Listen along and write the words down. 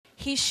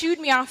he shooed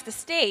me off the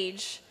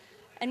stage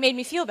and made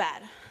me feel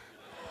bad.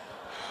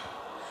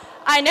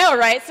 I know,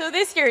 right? So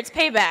this year it's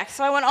payback.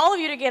 So I want all of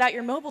you to get out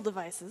your mobile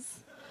devices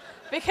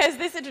because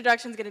this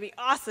introduction is going to be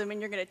awesome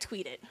and you're going to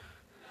tweet it.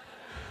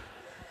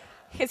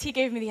 Because he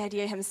gave me the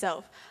idea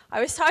himself.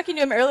 I was talking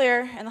to him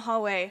earlier in the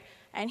hallway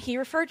and he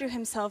referred to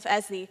himself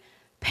as the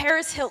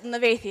Paris Hilton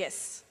of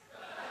atheists.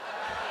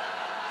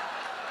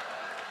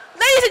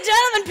 Ladies and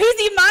gentlemen,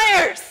 P.C.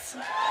 Myers!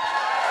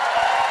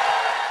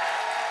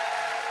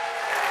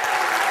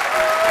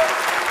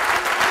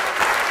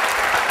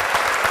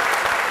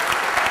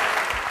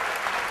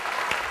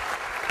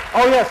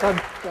 Oh yes, I'm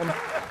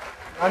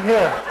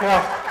here.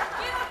 Yeah.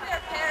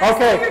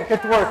 Okay,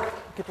 get to work.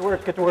 Get to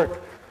work. Get to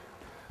work.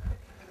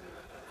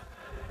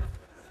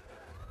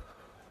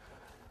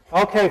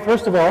 Okay,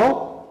 first of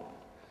all,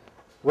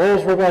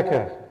 where's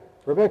Rebecca?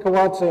 Rebecca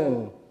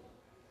Watson.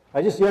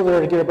 I just yelled at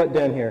her to get her butt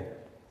down here.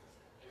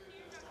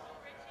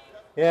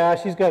 Yeah,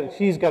 she's got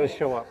to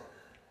show up.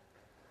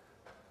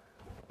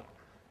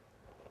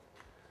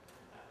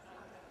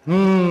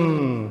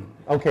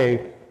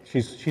 Okay,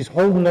 she's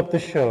holding up the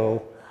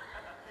show.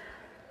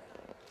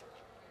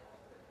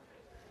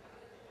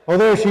 Oh,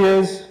 there she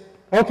is.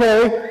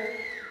 Okay.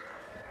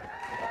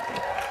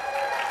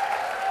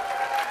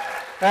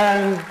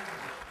 And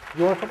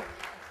you want to come?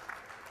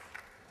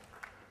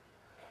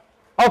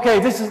 Okay,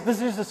 this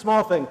is a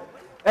small thing.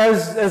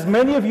 As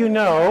many of you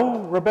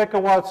know, Rebecca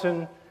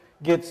Watson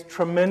gets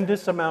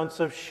tremendous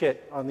amounts of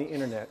shit on the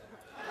internet.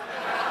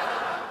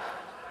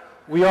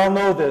 We all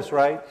know this,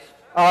 right?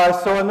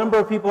 So a number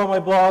of people on my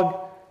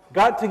blog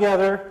got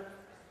together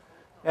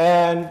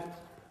and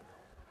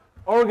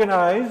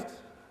organized.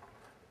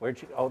 Where'd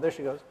she? Oh, there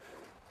she goes.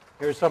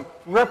 Here's some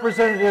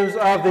representatives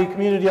of the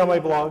community on my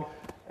blog,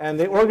 and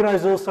they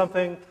organized a little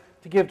something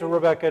to give to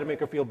Rebecca to make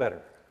her feel better.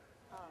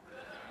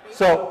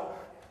 So.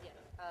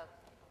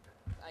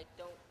 I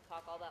don't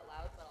talk all that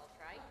loud, but I'll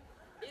try.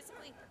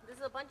 Basically, this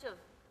is a bunch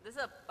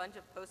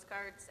of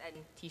postcards and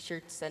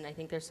T-shirts, and I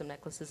think there's some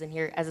necklaces in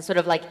here as a sort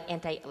of like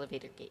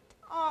anti-elevator gate.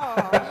 Oh.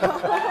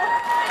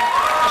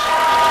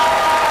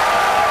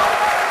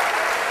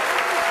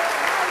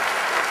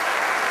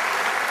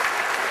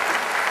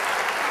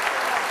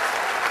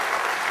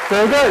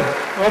 Very good.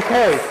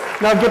 Okay.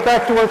 Now get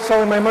back to work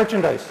selling my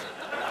merchandise.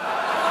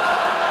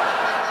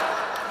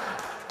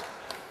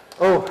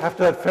 Oh,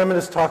 after that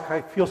feminist talk,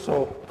 I feel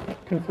so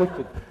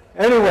conflicted.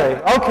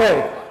 Anyway,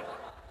 okay.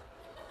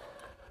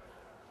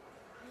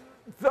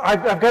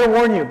 I've got to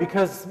warn you,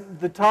 because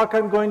the talk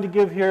I'm going to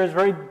give here is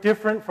very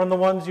different from the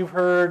ones you've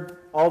heard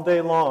all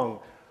day long.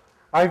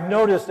 I've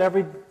noticed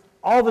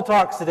all the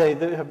talks today,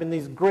 there have been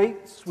these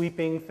great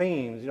sweeping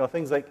themes,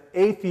 things like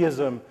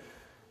atheism,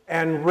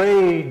 and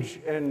rage,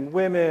 and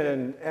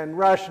women, and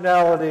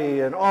rationality,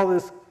 and all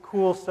this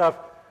cool stuff.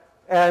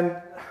 And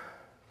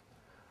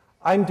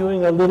I'm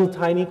doing a little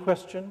tiny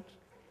question,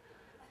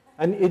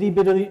 an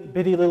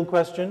itty-bitty little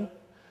question.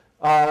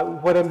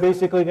 What I'm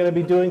basically going to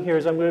be doing here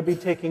is I'm going to be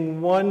taking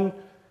one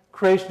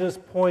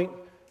creationist point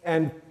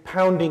and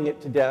pounding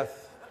it to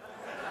death.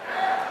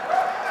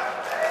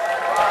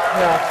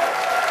 Yeah.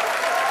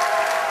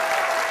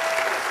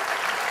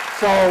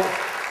 So,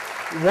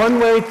 one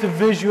way to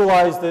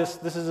visualize this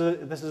is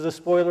a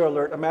spoiler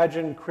alert.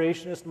 Imagine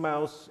creationist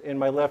mouse in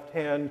my left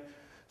hand,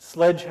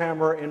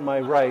 sledgehammer in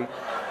my right,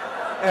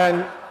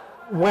 and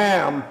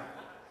wham,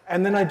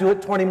 and then I do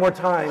it 20 more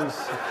times.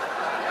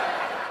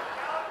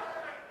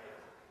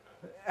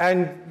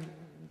 And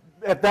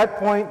at that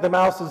point, the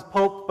mouse is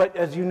pulped, but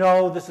as you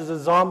know, this is a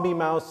zombie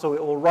mouse, so it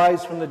will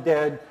rise from the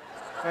dead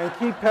and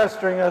keep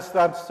pestering us.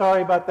 I'm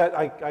sorry about that.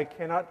 I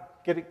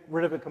cannot get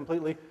rid of it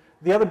completely.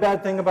 The other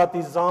bad thing about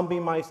these zombie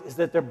mice is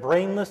that they're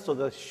brainless, so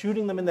the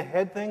shooting them in the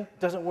head thing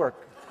doesn't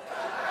work.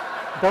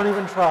 Don't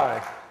even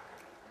try.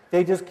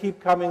 They just keep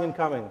coming and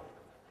coming.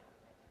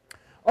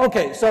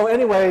 Okay, so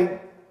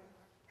anyway,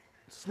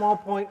 small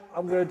point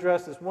I'm going to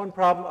address is one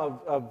problem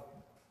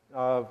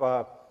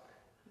of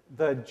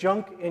the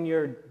junk in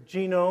your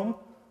genome.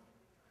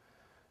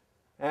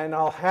 And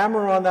I'll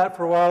hammer on that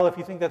for a while. If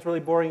you think that's really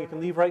boring, you can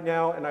leave right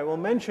now. And I will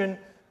mention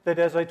that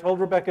as I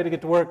told Rebecca to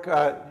get to work,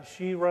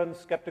 she runs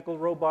Skeptical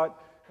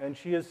Robot, and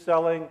she is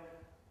selling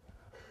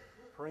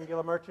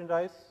Peringula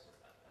merchandise.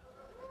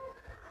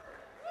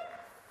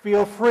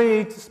 Feel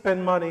free to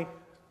spend money.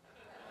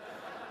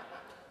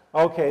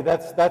 Okay,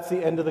 that's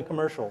the end of the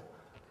commercial.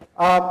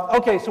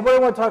 Okay, so what I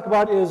want to talk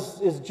about is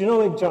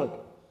genomic junk.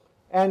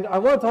 And I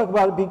want to talk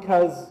about it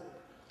because,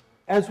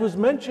 as was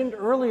mentioned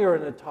earlier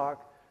in the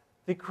talk,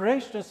 the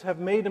creationists have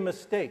made a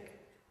mistake.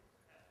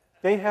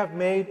 They have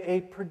made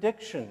a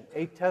prediction,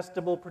 a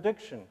testable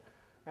prediction.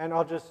 And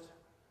I'll just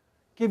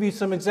give you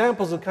some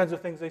examples of the kinds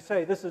of things they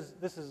say. This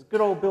is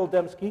good old Bill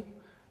Dembski.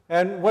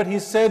 And what he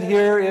said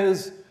here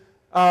is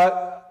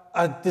a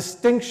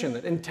distinction,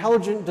 that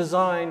intelligent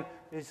design,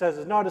 he says,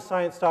 is not a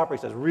science stopper. He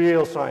says,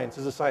 real science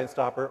is a science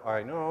stopper.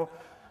 I know.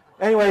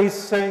 Anyway, he's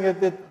saying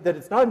that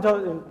it's not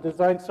a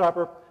design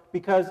stopper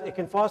because it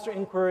can foster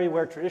inquiry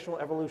where traditional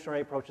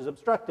evolutionary approaches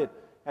obstruct it.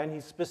 And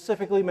he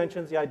specifically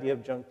mentions the idea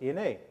of junk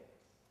DNA.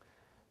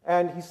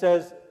 And he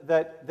says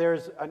that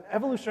there's an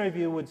evolutionary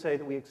view would say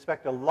that we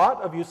expect a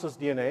lot of useless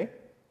DNA,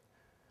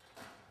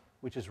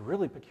 which is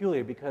really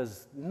peculiar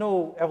because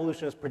no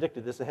evolutionist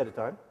predicted this ahead of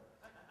time.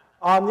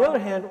 On the other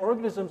hand,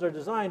 organisms are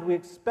designed, we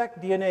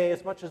expect DNA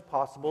as much as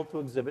possible to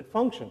exhibit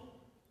function.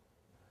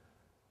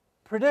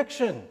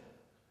 Prediction.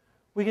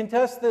 We can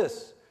test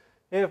this.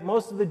 If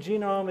most of the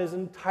genome is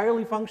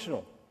entirely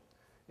functional,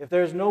 if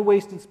there's no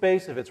wasted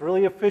space, if it's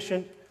really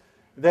efficient,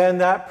 then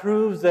that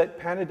proves that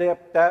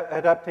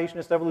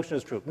pan-adaptationist evolution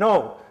is true.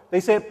 No, they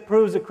say it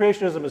proves that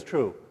creationism is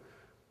true.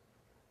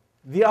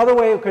 The other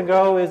way it can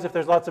go is if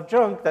there's lots of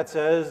junk that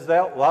says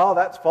that, well,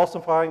 that's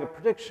falsifying a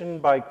prediction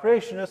by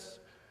creationists,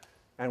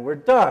 and we're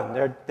done.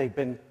 They've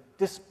been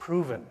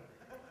disproven.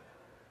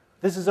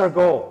 This is our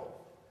goal.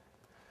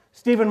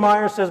 Stephen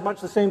Meyer says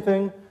much the same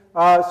thing.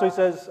 So he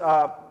says,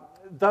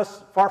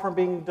 thus, far from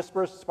being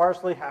dispersed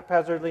sparsely,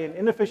 haphazardly, and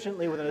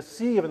inefficiently within a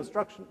sea of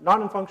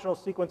non-functional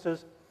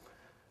sequences,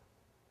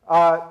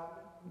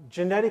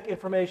 genetic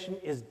information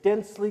is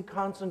densely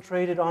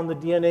concentrated on the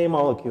DNA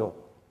molecule.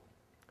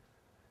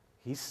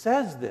 He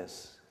says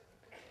this.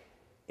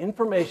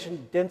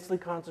 Information densely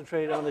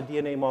concentrated on the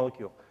DNA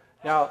molecule.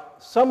 Now,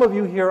 some of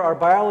you here are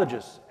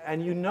biologists,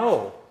 and you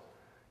know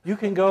you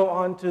can go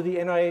onto the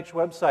NIH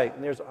website,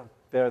 and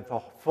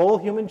the full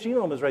human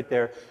genome is right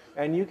there,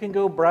 and you can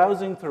go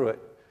browsing through it.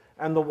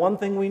 And the one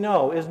thing we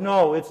know is,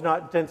 no, it's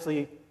not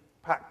densely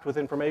packed with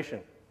information.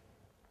 It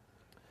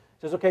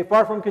says, okay,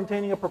 far from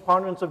containing a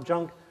preponderance of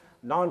junk,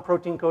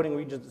 non-protein coding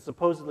regions that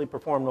supposedly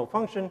perform no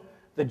function,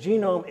 the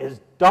genome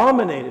is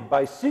dominated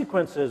by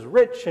sequences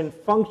rich in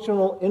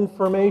functional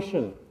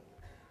information.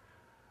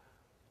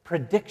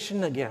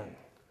 Prediction again.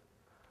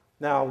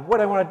 Now, what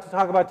I wanted to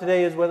talk about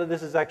today is whether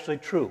this is actually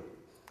true.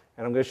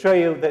 And I'm going to show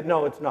you that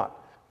no, it's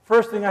not.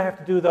 First thing I have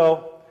to do,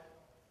 though,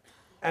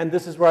 and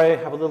this is where I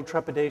have a little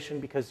trepidation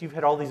because you've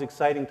had all these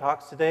exciting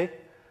talks today,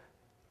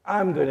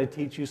 I'm going to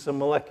teach you some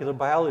molecular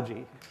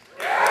biology.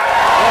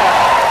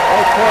 Yeah,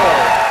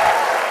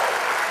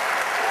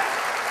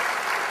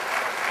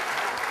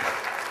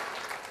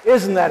 okay.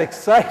 Isn't that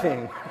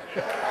exciting?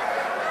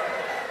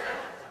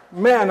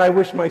 Man, I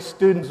wish my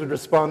students would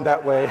respond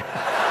that way.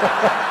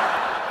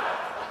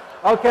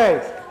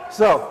 Okay,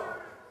 so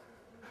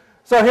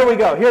here we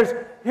go.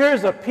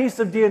 Here's a piece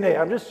of DNA.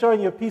 I'm just showing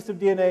you a piece of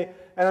DNA,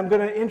 and I'm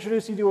going to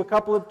introduce you to a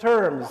couple of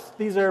terms.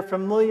 These are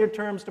familiar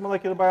terms to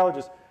molecular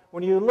biologists.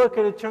 When you look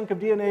at a chunk of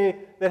DNA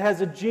that has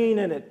a gene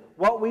in it,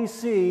 what we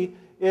see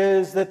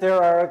is that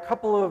there are a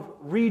couple of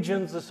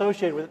regions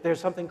associated with it. There's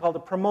something called a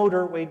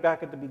promoter way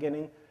back at the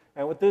beginning,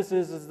 and what this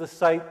is the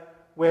site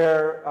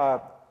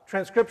where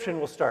transcription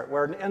will start,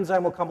 where an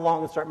enzyme will come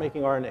along and start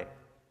making RNA.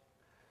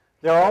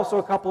 There are also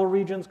a couple of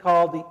regions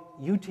called the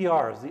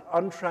UTRs, the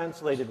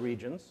untranslated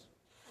regions.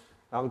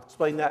 I'll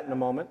explain that in a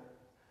moment.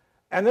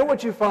 And then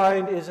what you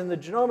find is in the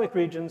genomic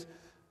regions,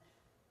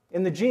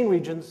 in the gene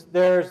regions,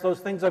 there's those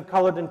things I've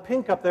colored in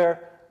pink up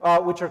there,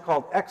 which are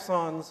called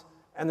exons,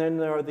 and then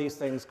there are these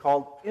things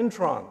called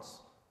introns.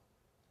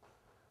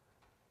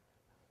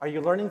 Are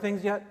you learning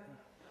things yet?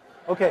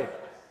 Okay,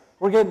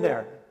 we're getting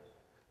there.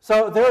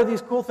 So there are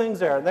these cool things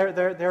there, and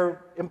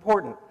they're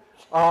important.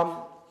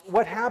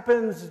 What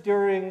happens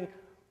during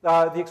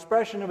the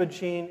expression of a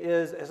gene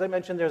is, as I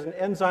mentioned, there's an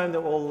enzyme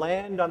that will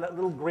land on that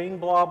little green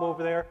blob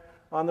over there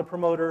on the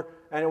promoter,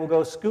 and it will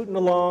go scooting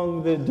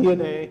along the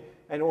DNA,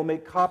 and it will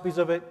make copies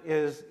of it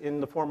in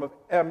the form of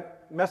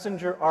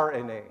messenger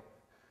RNA.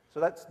 So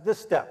that's this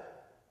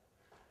step.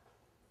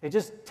 It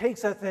just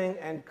takes that thing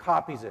and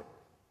copies it.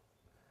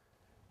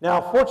 Now,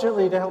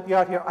 fortunately, to help you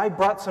out here, I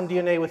brought some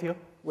DNA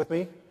with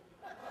me.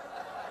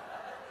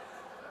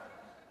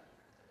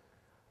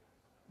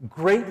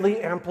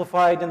 Greatly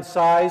amplified in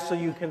size so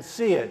you can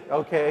see it,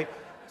 okay?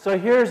 So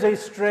here's a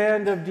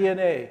strand of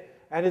DNA,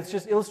 and it's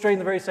just illustrating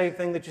the very same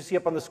thing that you see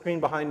up on the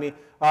screen behind me.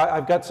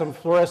 I've got some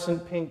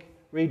fluorescent pink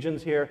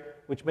regions here,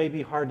 which may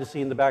be hard to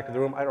see in the back of the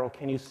room. I don't know,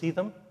 can you see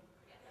them?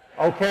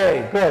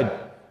 Okay, good.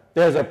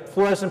 There's a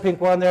fluorescent pink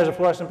one, there's a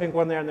fluorescent pink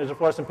one there, and there's a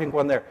fluorescent pink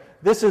one there.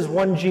 This is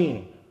one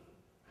gene.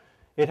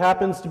 It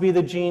happens to be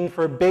the gene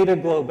for beta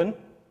globin,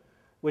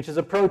 which is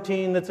a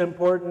protein that's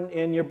important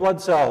in your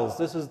blood cells.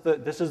 This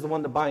is the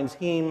one that binds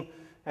heme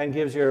and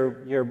gives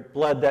your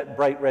blood that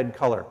bright red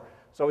color.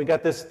 So we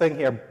got this thing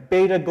here,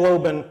 beta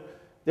globin.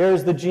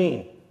 There's the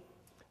gene.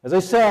 As I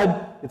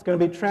said, it's going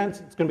to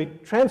be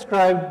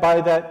transcribed by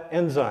that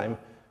enzyme.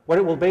 What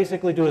it will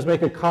basically do is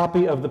make a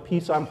copy of the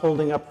piece I'm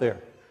holding up there.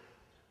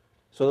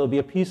 So there'll be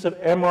a piece of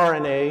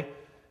mRNA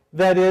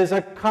that is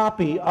a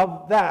copy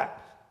of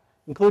that,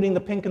 including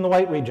the pink and the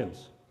white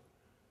regions.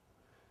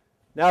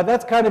 Now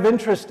that's kind of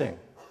interesting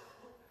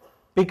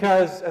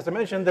because, as I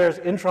mentioned, there's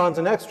introns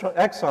and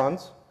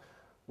exons.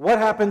 What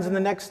happens in the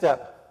next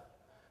step?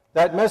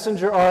 That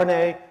messenger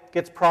RNA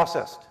gets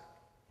processed.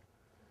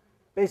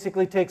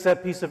 Basically takes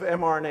that piece of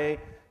mRNA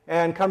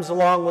and comes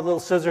along with little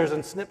scissors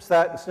and snips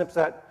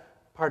that.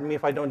 Pardon me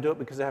if I don't do it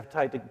because I have to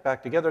tie it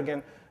back together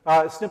again.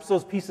 Snips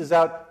those pieces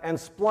out and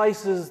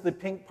splices the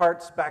pink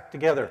parts back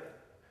together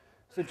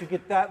so that you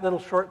get that little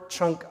short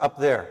chunk up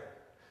there.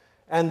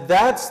 And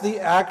that's the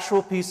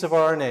actual piece of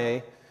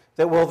RNA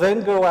that will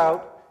then go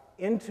out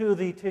into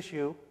the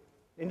tissue,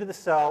 into the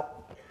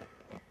cell,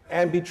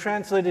 and be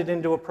translated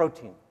into a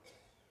protein.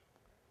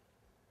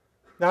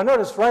 Now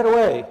notice right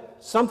away,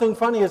 something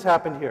funny has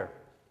happened here.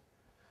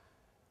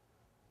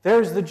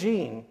 There's the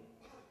gene.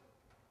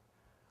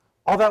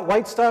 All that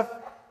white stuff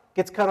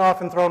gets cut off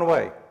and thrown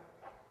away.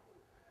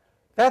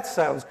 That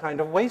sounds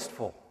kind of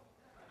wasteful.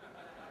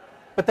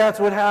 But that's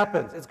what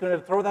happens. It's going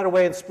to throw that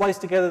away and splice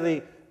together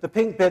the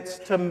pink bits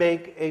to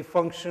make a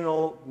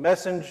functional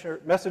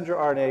messenger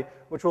RNA,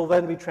 which will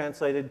then be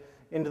translated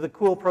into the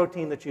cool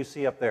protein that you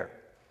see up there.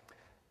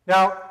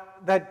 Now,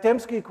 that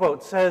Dembski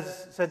quote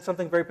said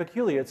something very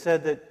peculiar. It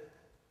said that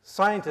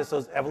scientists,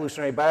 those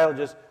evolutionary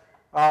biologists,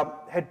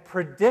 had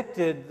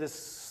predicted this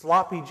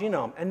sloppy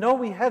genome. And no,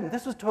 we hadn't.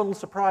 This was a total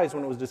surprise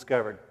when it was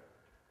discovered.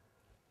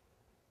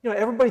 You know,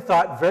 everybody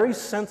thought very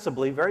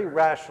sensibly, very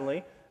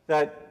rationally,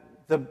 that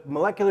the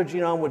molecular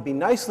genome would be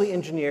nicely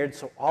engineered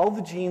so all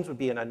the genes would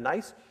be in a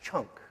nice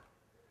chunk.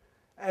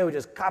 And we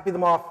just copy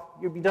them off,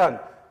 you'd be done.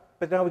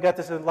 But now we got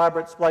this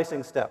elaborate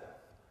splicing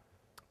step.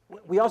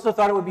 We also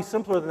thought it would be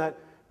simpler than that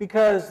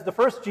because the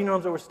first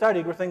genomes that were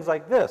studied were things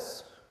like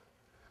this.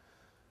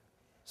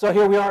 So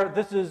here we are,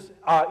 this is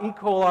E.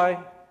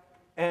 coli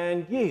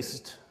and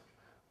yeast,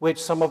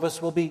 which some of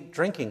us will be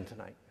drinking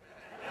tonight.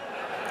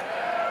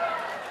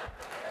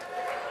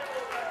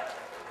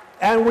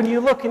 And when you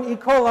look in E.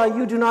 coli,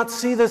 you do not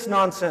see this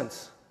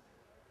nonsense.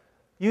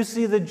 You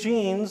see the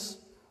genes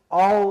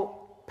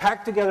all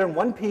packed together in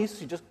one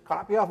piece. You just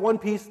copy off one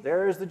piece.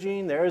 There's the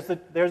gene, there's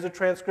the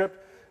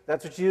transcript.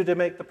 That's what you do to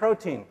make the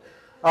protein.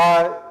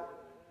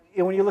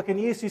 When you look in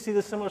yeast, you see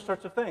the similar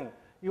sorts of thing.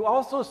 You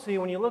also see,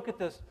 when you look at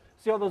this,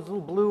 see all those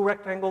little blue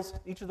rectangles?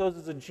 Each of those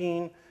is a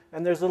gene,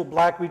 and there's little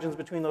black regions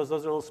between those.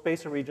 Those are little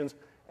spacer regions,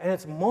 and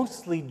it's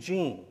mostly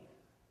gene.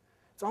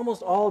 It's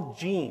almost all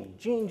gene,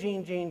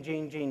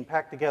 gene,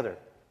 packed together.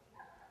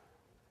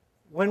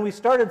 When we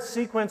started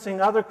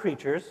sequencing other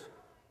creatures,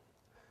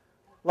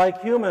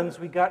 like humans,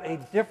 we got a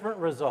different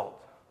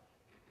result.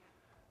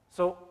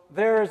 So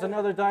there's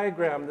another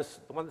diagram, the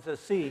one that says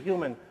C,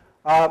 human.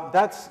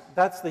 That's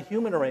the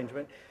human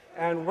arrangement.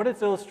 And what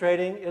it's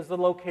illustrating is the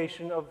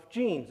location of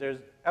genes. There's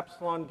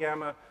epsilon,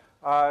 gamma,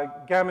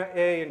 gamma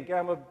A, and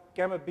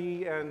gamma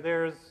B, and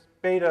there's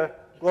beta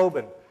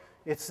globin.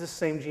 It's the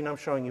same gene I'm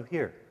showing you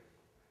here.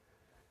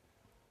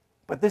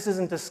 But this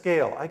isn't to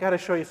scale. I got to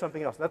show you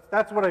something else.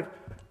 That's why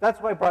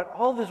I brought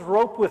all this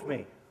rope with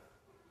me.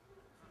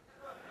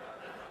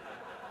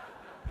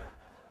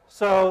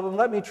 So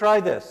let me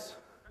try this.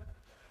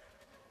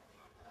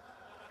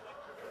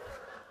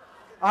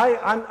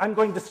 I'm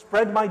going to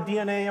spread my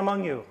DNA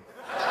among you.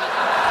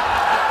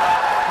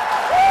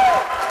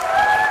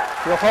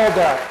 You'll hold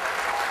that.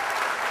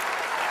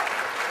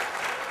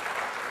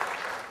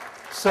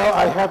 So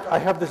I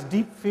have this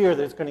deep fear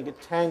that it's going to get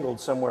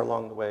tangled somewhere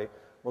along the way.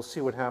 We'll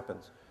see what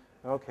happens.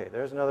 Okay,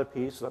 there's another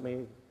piece. Let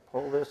me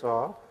pull this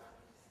off.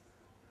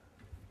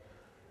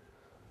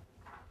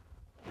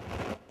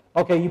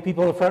 Okay, you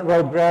people in the front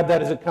row, grab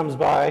that as it comes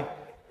by.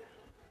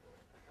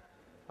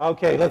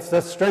 Okay, let's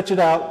stretch it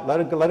out.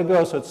 Let it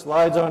go so it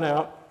slides on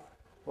out.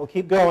 We'll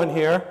keep going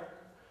here.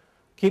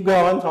 Keep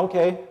going.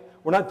 Okay,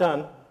 we're not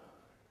done.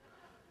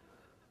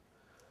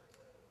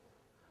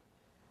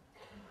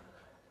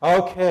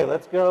 Okay,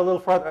 let's go a little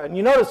farther. And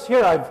you notice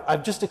here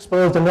I've just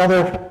exposed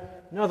another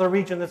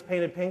region that's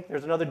painted pink.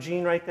 There's another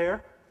gene right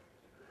there.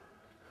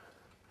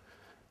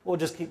 We'll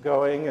just keep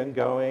going and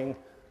going.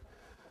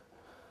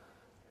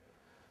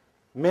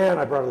 Man,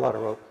 I brought a lot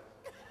of rope.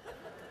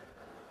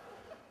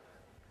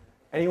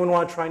 Anyone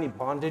want to try any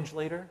bondage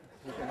later?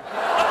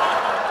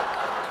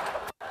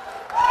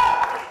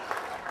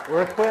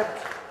 We're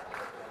equipped.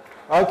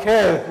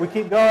 Okay, we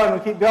keep going, we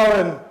keep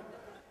going.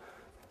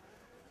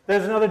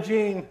 There's another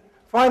gene.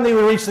 Finally,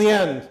 we reach the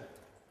end.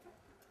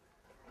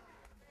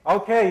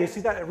 Okay, you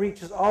see that? It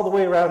reaches all the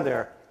way around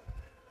there.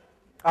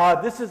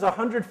 This is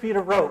 100 feet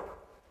of rope.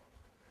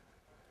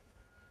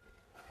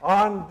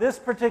 On this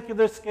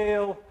particular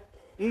scale,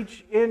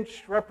 each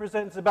inch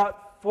represents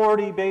about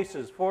 40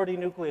 bases, 40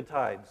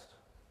 nucleotides.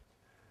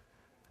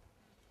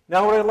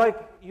 Now what I'd like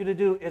you to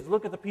do is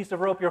look at the piece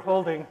of rope you're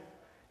holding,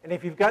 and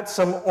if you've got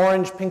some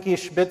orange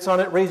pinkish bits on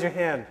it, raise your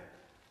hand.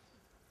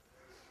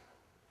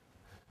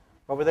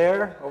 Over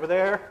there, over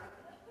there.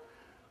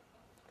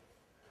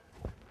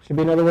 Should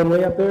be another one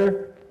way up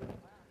there.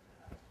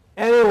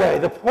 Anyway,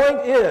 the point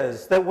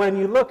is that when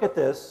you look at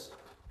this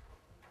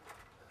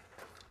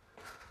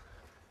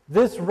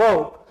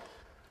rope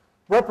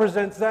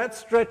represents that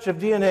stretch of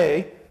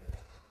DNA.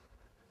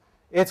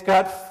 It's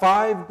got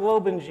 5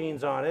 globin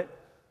genes on it.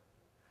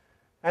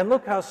 And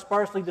look how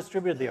sparsely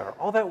distributed they are.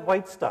 All that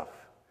white stuff.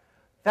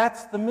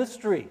 That's the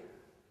mystery.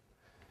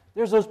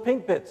 There's those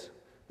pink bits.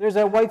 There's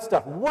that white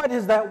stuff. What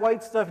is that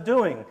white stuff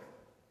doing?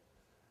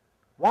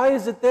 Why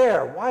is it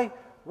there?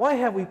 Why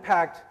have we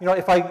packed, you know,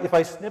 if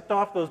I snipped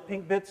off those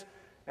pink bits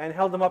and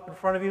held them up in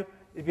front of you,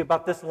 it'd be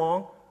about this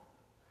long.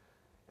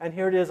 And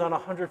here it is on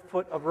 100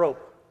 foot of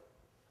rope.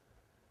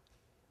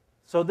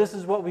 So this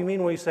is what we mean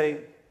when we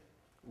say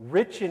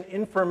rich in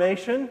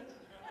information.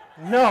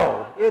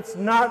 No, it's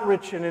not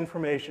rich in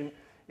information.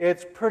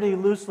 It's pretty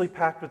loosely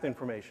packed with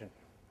information.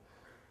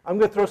 I'm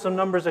going to throw some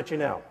numbers at you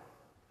now.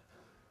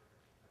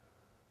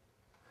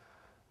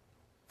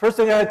 First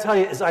thing I got to tell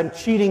you is I'm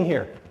cheating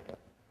here.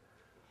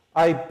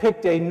 I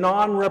picked a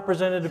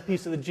non-representative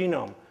piece of the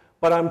genome,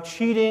 but I'm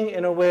cheating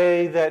in a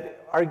way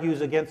that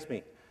argues against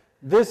me.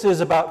 This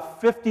is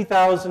about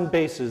 50,000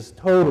 bases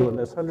total in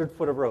this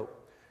 100-foot of rope.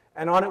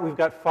 And on it, we've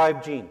got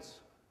 5 genes.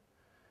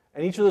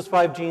 And each of those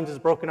 5 genes is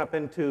broken up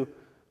into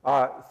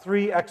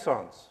 3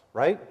 exons,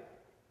 right?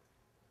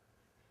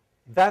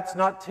 That's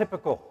not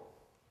typical.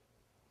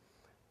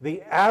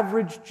 The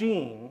average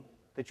gene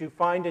that you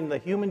find in the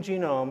human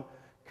genome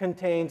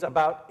contains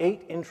about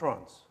 8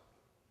 introns.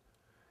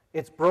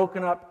 It's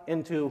broken up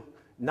into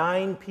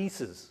 9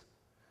 pieces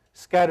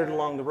scattered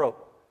along the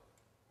rope.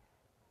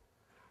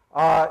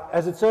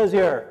 As it says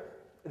here,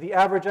 the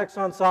average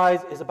exon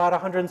size is about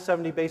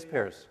 170 base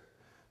pairs.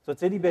 So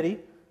it's itty-bitty.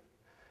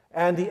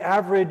 And the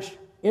average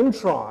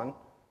intron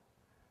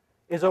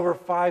is over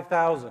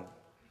 5,000.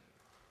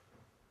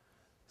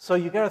 So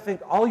you've got to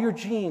think all your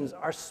genes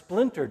are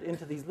splintered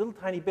into these little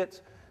tiny bits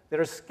that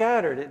are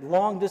scattered at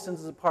long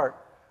distances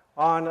apart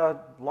on a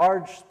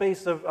large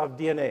space of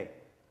DNA.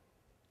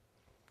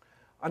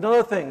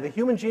 Another thing, the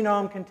human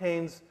genome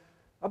contains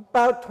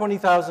about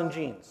 20,000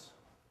 genes.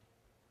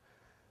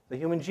 The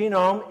human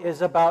genome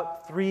is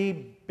about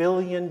 3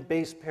 billion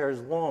base pairs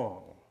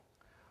long.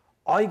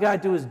 All you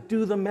got to do is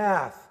do the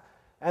math,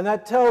 and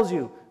that tells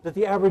you that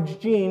the average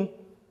gene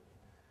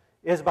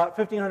is about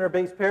 1,500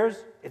 base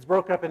pairs. It's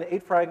broken up into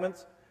 8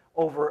 fragments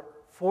over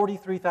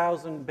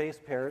 43,000 base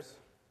pairs.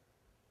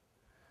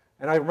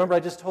 And I remember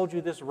I just told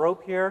you this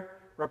rope here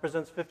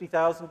represents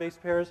 50,000 base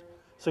pairs.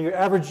 So your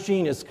average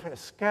gene is kind of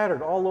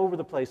scattered all over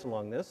the place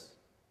along this.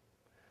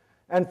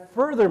 And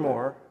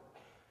furthermore,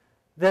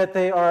 that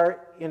they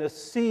are in a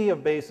sea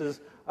of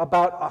bases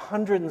about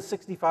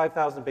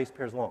 165,000 base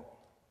pairs long.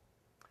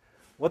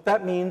 What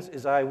that means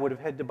is I would have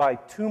had to buy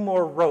 2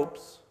 more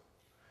ropes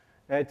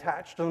and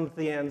attach them to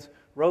the ends,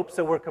 ropes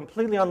that were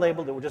completely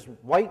unlabeled, that were just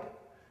white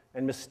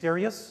and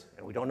mysterious,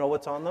 and we don't know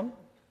what's on them,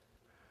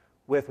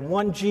 with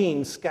 1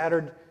 gene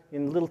scattered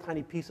in little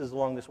tiny pieces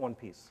along this 1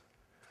 piece.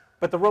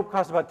 But the rope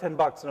cost about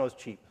 $10 and it was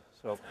cheap.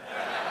 So,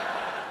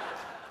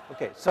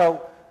 okay,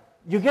 so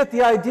you get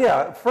the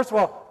idea. First of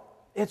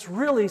all, it's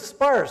really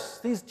sparse.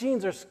 These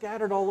genes are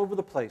scattered all over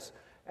the place.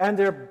 And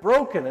they're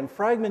broken and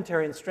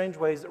fragmentary in strange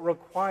ways that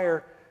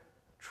require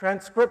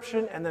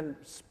transcription and then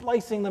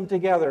splicing them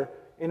together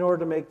in order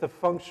to make the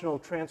functional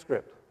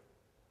transcript.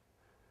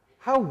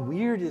 How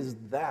weird is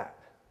that?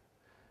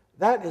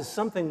 That is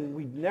something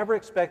we never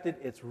expected.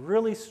 It's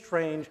really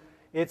strange.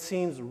 It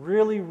seems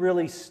really,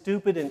 really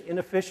stupid and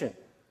inefficient.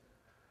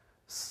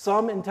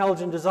 Some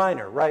intelligent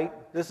designer, right?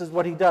 This is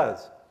what he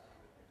does.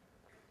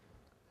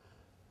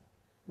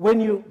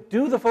 When you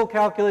do the full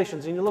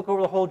calculations and you look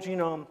over the whole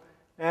genome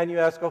and you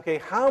ask, okay,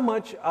 how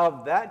much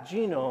of that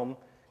genome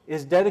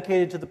is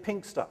dedicated to the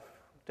pink stuff,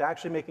 to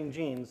actually making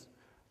genes?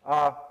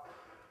 About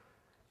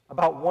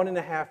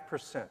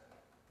 1.5%.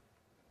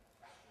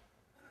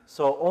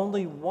 So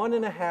only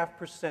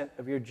 1.5%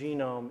 of your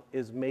genome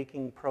is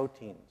making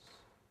proteins.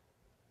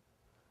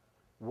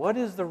 What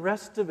is the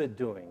rest of it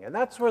doing? And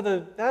that's where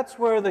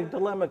the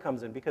dilemma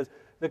comes in, because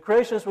the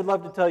creationists would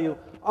love to tell you,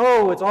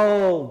 oh, it's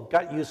all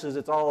got uses,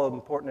 it's all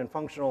important and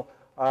functional.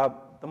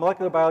 The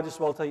molecular biologists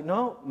will tell you,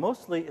 no,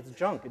 mostly it's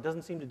junk. It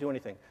doesn't seem to do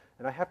anything.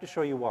 And I have to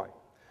show you why.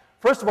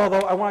 First of all,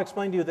 though, I want to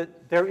explain to you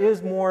that there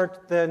is more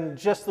than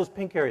just those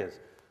pink areas.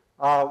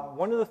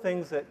 One of the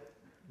things that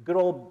good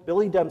old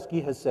Billy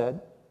Dembski has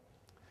said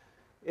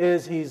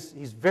is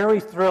he's very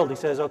thrilled. He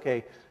says,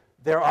 okay,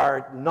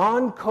 there's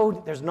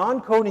non-coding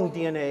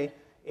DNA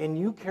in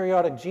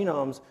eukaryotic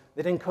genomes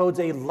that encodes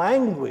a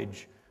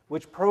language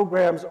which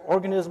programs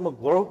organismal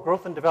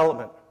growth and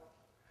development.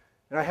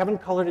 And I haven't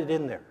colored it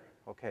in there,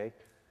 okay?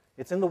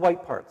 It's in the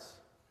white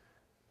parts.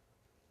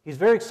 He's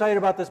very excited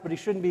about this, but he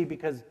shouldn't be,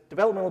 because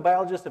developmental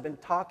biologists have been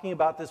talking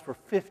about this for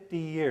 50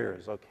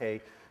 years, okay?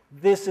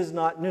 This is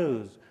not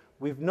news.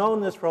 We've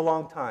known this for a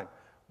long time.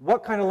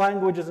 What kind of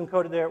language is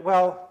encoded there?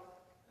 Well,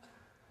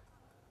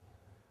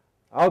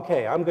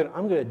 okay, I'm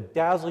going to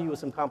dazzle you with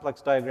some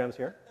complex diagrams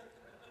here.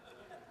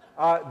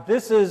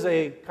 This is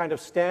a kind of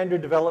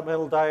standard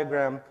developmental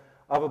diagram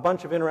of a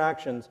bunch of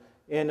interactions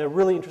in a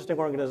really interesting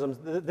organism.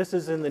 This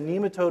is in the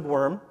nematode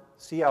worm,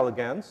 C.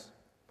 elegans.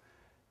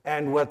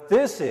 And what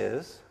this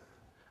is,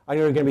 I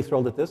know you're going to be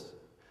thrilled at this.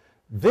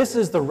 This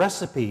is the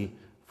recipe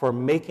for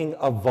making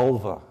a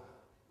vulva.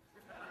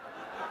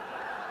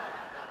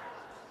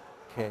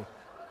 Okay.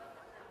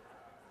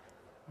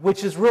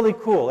 Which is really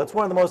cool. It's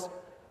one of the most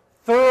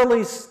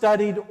thoroughly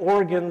studied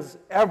organs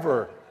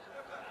ever.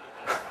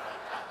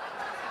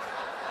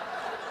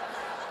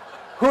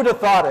 Who'd have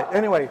thought it?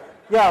 Anyway,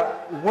 yeah,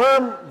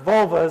 worm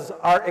vulvas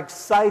are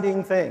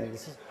exciting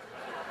things.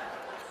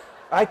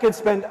 I could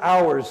spend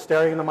hours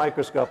staring in the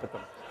microscope at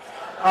them.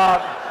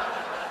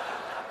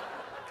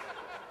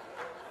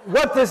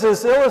 what this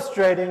is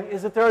illustrating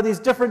is that there are these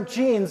different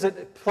genes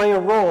that play a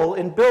role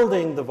in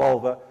building the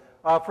vulva.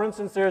 For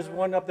instance, there's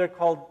one up there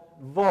called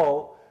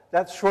VUL.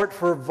 That's short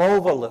for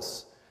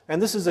vulvaless.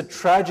 And this is a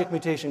tragic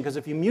mutation because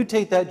if you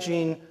mutate that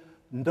gene,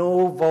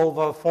 no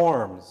vulva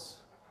forms.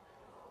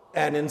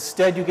 And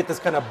instead you get this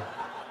kind of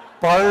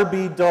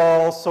Barbie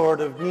doll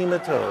sort of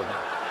nematode.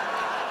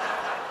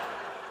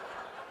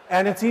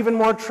 And it's even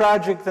more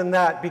tragic than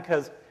that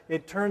because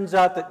it turns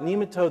out that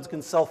nematodes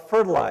can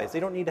self-fertilize. They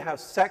don't need to have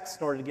sex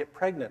in order to get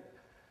pregnant.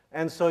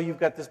 And so you've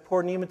got this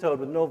poor nematode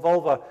with no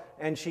vulva,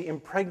 and she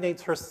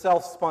impregnates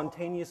herself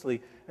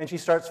spontaneously, and she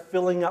starts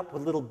filling up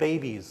with little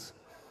babies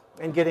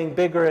and getting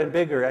bigger and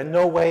bigger, and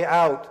no way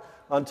out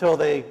until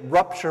they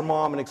rupture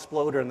mom and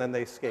explode her, and then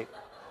they escape.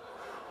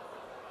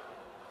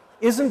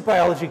 Isn't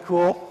biology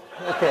cool?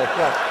 Okay,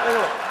 yeah.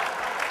 Anyway.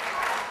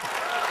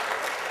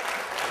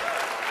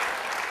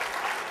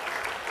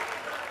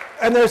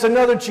 And there's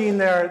another gene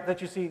there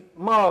that you see,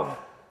 MUV.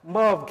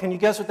 MUV, can you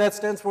guess what that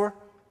stands for?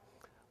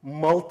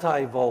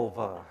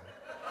 Multivulva.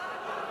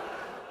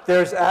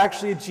 There's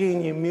actually a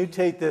gene, you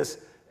mutate this,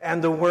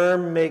 and the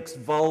worm makes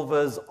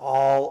vulvas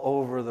all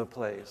over the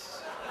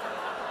place.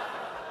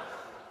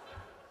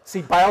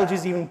 See,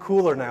 biology's even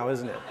cooler now,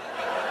 isn't it?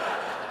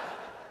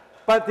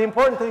 But the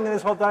important thing in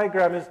this whole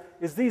diagram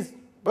is these,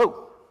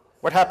 whoa,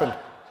 what happened?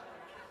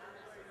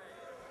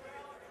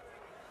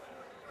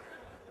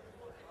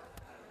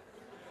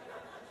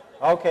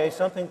 Okay,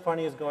 something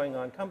funny is going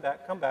on. Come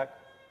back, come back.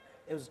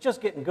 It was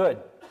just getting good.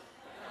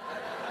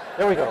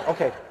 There we go,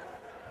 okay.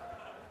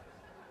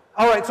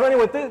 All right, so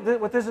anyway,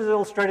 what this is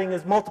illustrating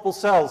is multiple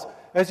cells.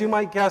 As you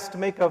might guess, to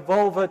make a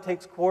vulva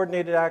takes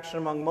coordinated action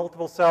among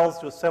multiple cells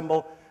to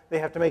assemble. They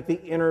have to make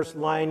the inner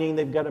lining,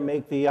 they've got to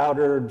make the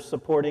outer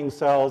supporting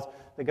cells,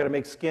 they've got to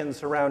make skin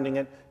surrounding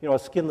it. You know, a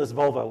skinless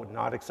vulva,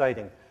 not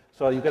exciting.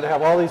 So you've got to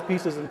have all these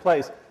pieces in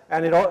place.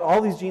 And all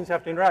these genes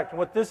have to interact. And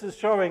what this is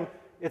showing,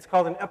 it's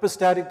called an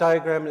epistatic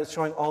diagram, and it's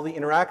showing all the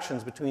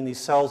interactions between these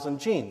cells and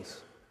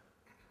genes.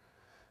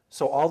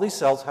 So all these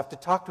cells have to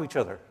talk to each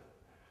other.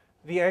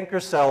 The anchor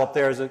cell up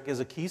there is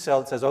a key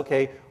cell that says,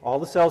 okay, all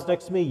the cells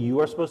next to me, you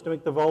are supposed to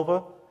make the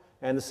vulva,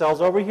 and the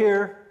cells over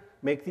here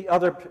make the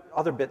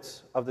other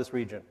bits of this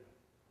region.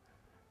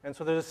 And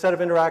so there's a set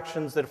of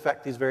interactions that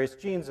affect these various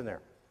genes in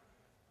there.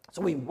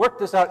 So we worked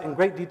this out in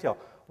great detail.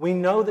 We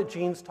know that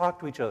genes talk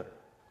to each other.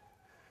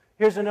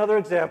 Here's another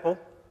example.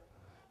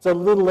 It's a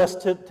little less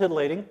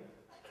titillating.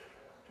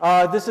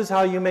 This is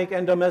how you make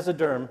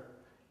endomesoderm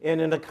in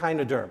an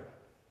echinoderm.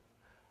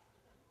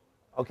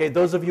 Okay,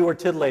 those of you who are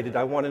titillated,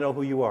 I want to know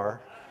who you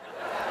are.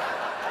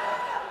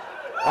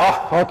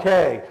 Oh,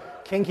 okay,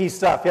 kinky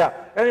stuff, yeah.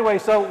 Anyway,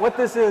 so what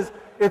this is,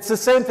 it's the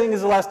same thing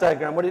as the last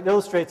diagram. What it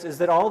illustrates is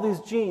that all these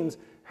genes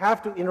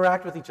have to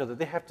interact with each other.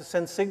 They have to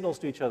send signals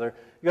to each other.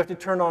 You have to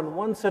turn on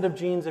one set of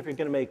genes if you're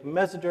going to make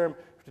mesoderm. You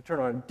have to turn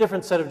on a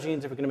different set of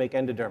genes if you're going to make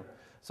endoderm.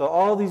 So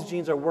all these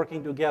genes are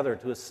working together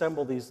to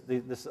assemble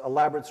this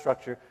elaborate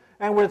structure.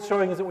 And what it's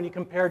showing is that when you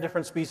compare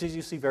different species,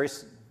 you see very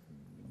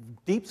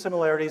deep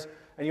similarities,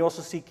 and you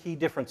also see key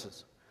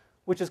differences,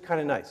 which is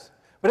kind of nice.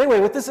 But anyway,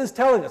 what this is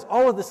telling us,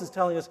 all of this is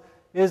telling us,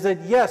 is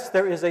that yes,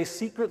 there is a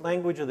secret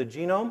language of the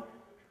genome.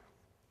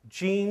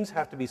 Genes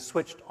have to be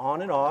switched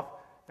on and off,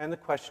 and the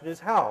question is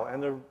how.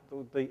 And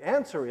the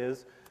answer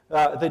is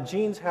that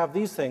genes have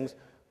these things,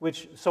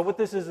 so what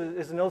this is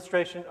an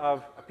illustration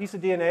of a piece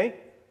of DNA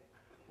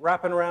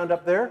wrapping around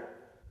up there.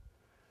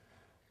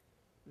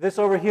 This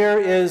over here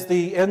is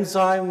the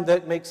enzyme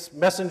that makes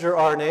messenger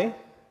RNA.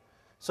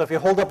 So if you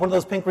hold up one of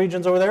those pink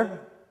regions over there,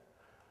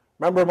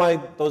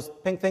 remember those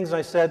pink things and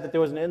I said that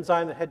there was an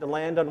enzyme that had to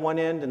land on one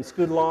end and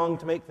scoot along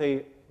to make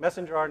the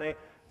messenger RNA?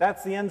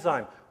 That's the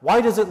enzyme. Why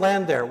does it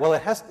land there? Well,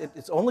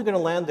 it's only going to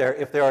land there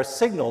if there are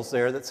signals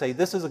there that say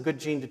this is a good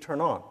gene to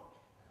turn on.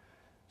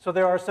 So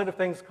there are a set of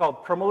things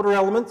called promoter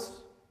elements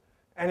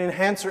and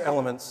enhancer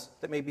elements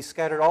that may be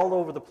scattered all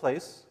over the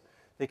place.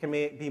 They can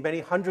be many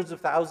hundreds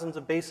of thousands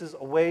of bases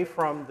away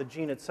from the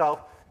gene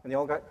itself, and they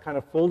all got kind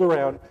of fold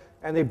around,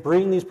 and they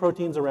bring these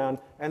proteins around,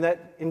 and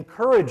that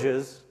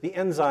encourages the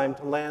enzyme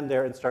to land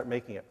there and start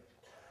making it.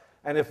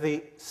 And if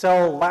the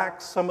cell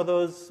lacks some of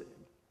those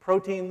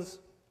proteins,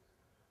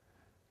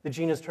 the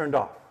gene is turned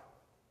off.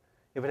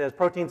 If it has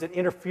proteins that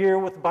interfere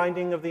with the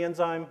binding of the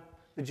enzyme,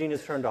 the gene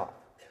is turned off.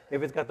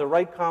 If it's got the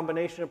right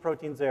combination of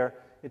proteins there,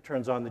 it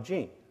turns on the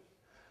gene.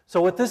 So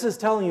what this is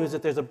telling you is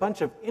that there's a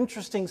bunch of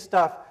interesting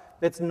stuff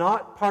that's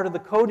not part of the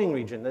coding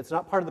region, that's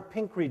not part of the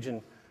pink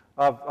region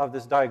of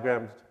this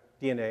diagrammed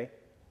DNA.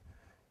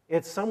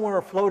 It's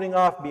somewhere floating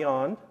off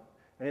beyond,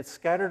 and it's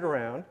scattered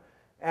around,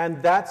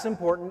 and that's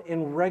important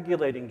in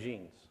regulating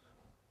genes.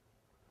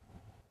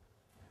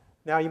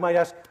 Now you might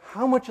ask,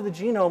 how much of the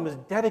genome is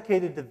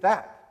dedicated to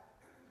that?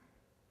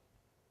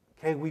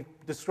 Okay, we've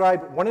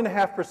described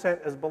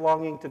 1.5% as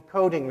belonging to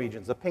coding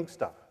regions, the pink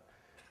stuff.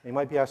 And you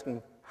might be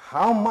asking,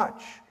 how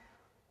much?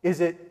 Is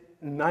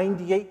it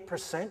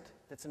 98%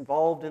 that's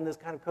involved in this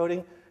kind of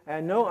coding?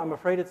 And no, I'm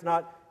afraid it's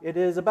not. It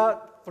is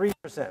about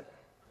 3%.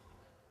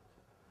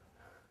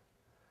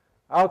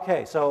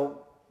 Okay,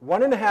 so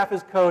 1.5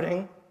 is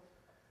coding.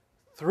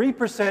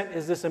 3%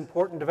 is this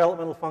important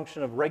developmental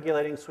function of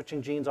regulating,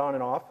 switching genes on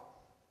and off.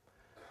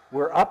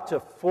 We're up to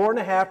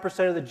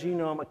 4.5% of the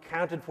genome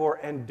accounted for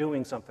and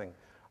doing something.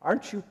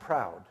 Aren't you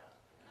proud?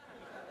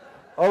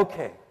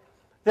 Okay.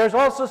 There's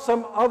also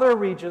some other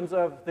regions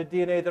of the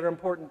DNA that are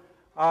important.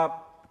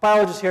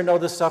 Biologists here know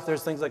this stuff.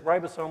 There's things like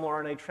ribosomal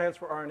RNA,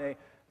 transfer RNA.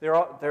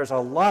 There's a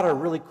lot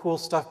of really cool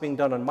stuff being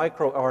done on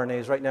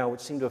microRNAs right now,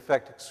 which seem to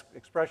affect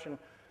expression.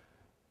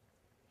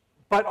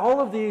 But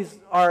all of these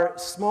are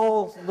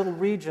small little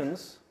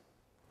regions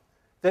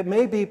that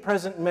may be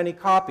present in many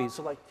copies.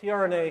 So like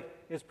tRNA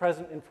is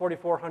present in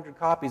 4,400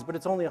 copies, but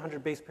it's only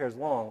 100 base pairs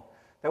long.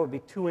 That would be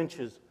 2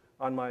 inches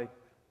on my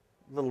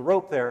little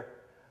rope there.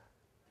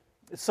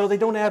 So they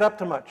don't add up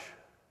to much.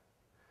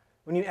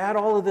 When you add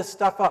all of this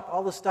stuff up,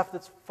 all the stuff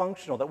that's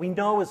functional, that we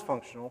know is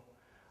functional,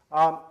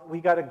 we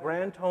got a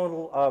grand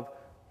total of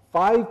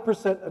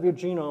 5% of your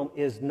genome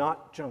is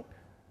not junk.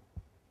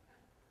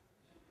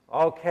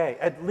 Okay,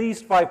 at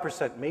least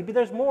 5%. Maybe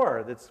there's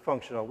more that's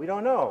functional. We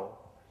don't know.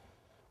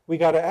 We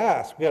got to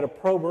ask. We got to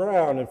probe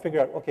around and figure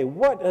out, okay,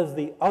 what does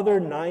the other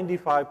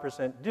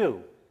 95%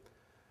 do?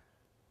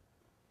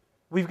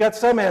 We've got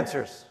some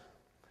answers.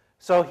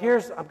 So I'm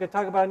going to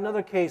talk about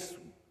another case.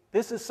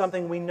 This is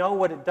something we know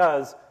what it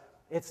does.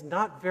 It's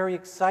not very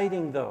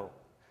exciting, though.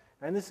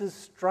 And this is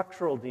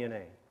structural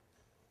DNA.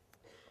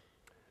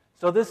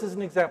 So this is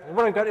an example.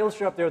 What I've got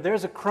illustrated up there,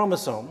 there's a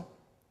chromosome.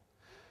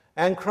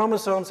 And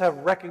chromosomes have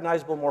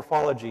recognizable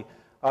morphology.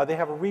 They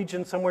have a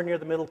region somewhere near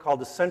the middle called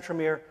the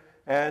centromere.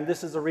 And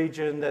this is a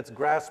region that's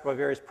grasped by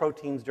various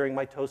proteins during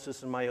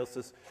mitosis and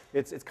meiosis.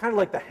 It's kind of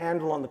like the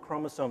handle on the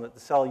chromosome that the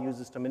cell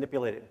uses to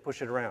manipulate it and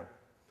push it around.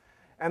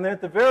 And then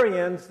at the very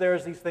ends,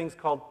 there's these things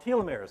called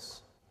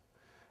telomeres.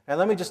 And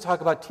let me just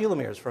talk about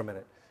telomeres for a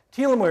minute.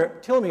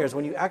 Telomeres,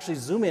 when you actually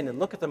zoom in and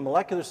look at the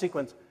molecular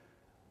sequence,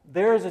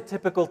 there's a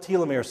typical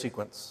telomere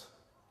sequence.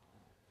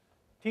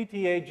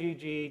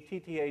 TTAGG,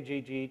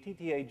 TTAGG,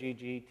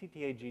 TTAGG,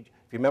 TTAGG.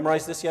 Have you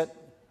memorized this yet?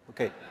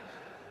 Okay.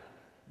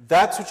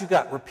 That's what you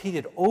got,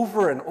 repeated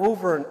over and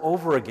over and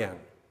over again.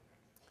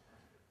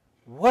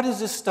 What is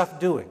this stuff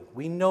doing?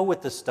 We know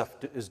what this stuff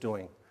is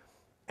doing.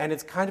 And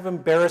it's kind of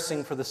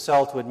embarrassing for the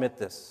cell to admit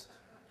this.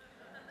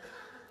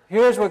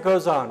 Here's what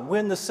goes on.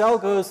 When the cell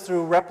goes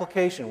through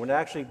replication, when it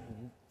actually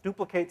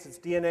duplicates its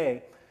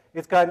DNA,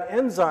 it's got an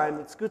enzyme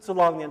that scoots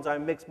along the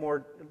enzyme,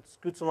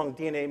 scoots along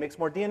DNA, makes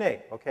more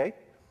DNA, okay?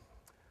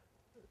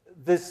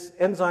 This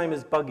enzyme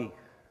is buggy.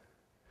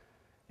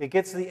 It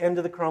gets to the end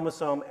of the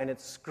chromosome and it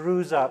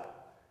screws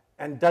up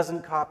and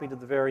doesn't copy to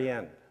the very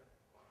end.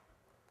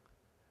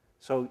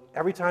 So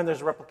every time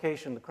there's a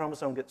replication, the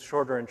chromosome gets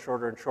shorter and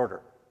shorter and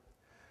shorter.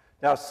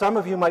 Now, some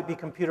of you might be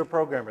computer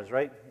programmers,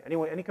 right?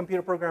 Anyone, any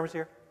computer programmers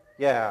here?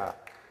 Yeah.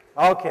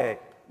 Okay.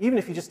 Even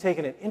if you've just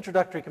taken an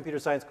introductory computer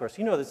science course,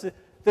 you know this.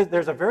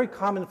 There's a very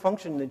common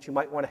function that you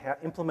might want to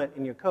implement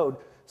in your code,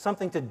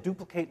 something to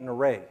duplicate an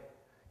array.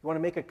 You want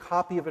to make a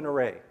copy of an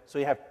array, so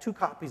you have 2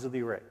 copies of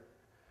the array.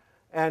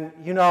 And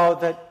you know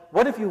that,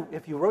 what if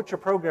you wrote your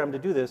program to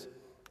do this,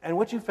 and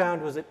what you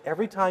found was that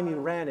every time you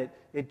ran it,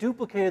 it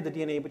duplicated the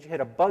DNA, but you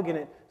had a bug in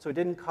it, so it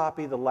didn't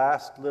copy the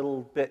last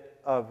little bit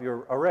of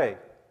your array.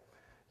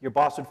 Your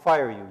boss would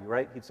fire you,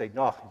 right? He'd say,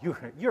 no,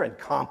 you're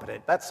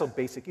incompetent. That's so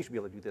basic. You should be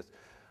able to do this.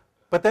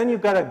 But then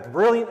you've got a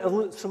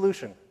brilliant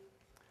solution.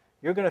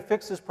 You're going to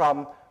fix this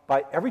problem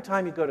by every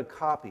time you go to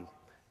copy,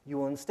 you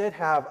will instead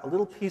have a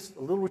little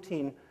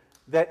routine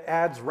that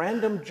adds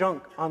random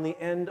junk on the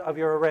end of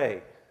your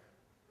array.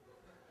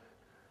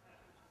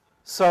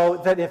 So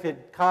that if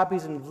it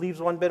copies and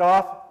leaves one bit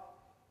off,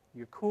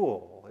 you're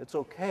cool. It's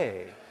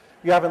okay.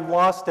 You haven't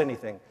lost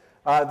anything.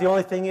 The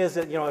only thing is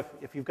that, you know,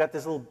 if you've got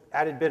this little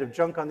added bit of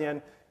junk on the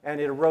end and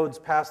it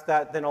erodes past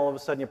that, then all of a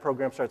sudden your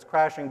program starts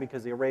crashing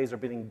because the arrays are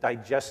being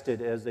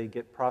digested as they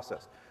get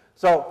processed.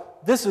 So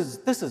this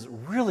is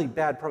really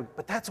bad program,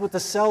 but that's what the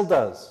cell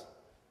does.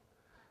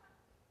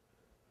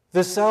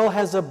 The cell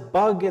has a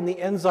bug in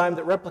the enzyme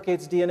that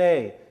replicates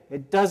DNA.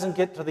 It doesn't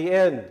get to the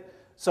end.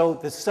 So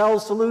the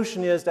cell's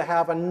solution is to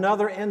have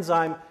another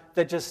enzyme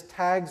that just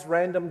tags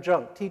random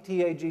junk,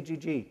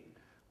 TTAGGG,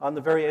 on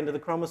the very end of the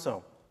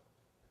chromosome.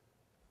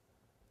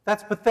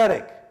 That's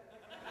pathetic.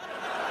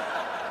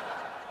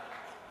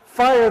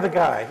 Fire the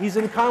guy. He's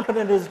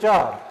incompetent at his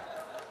job.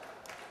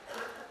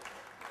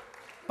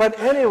 But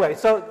anyway,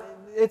 so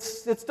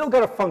it's still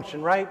got a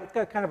function, right? It's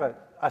got kind of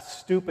a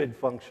stupid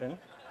function,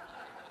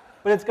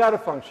 but it's got a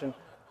function.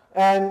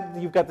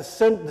 And you've got the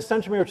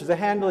centromere, which is a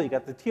handle. You've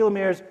got the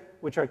telomeres,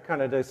 which are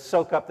kind of to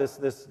soak up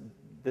this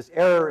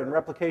error in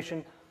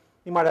replication.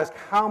 You might ask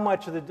how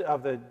much of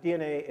the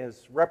DNA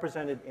is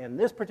represented in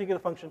this particular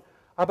function.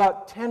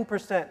 About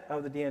 10%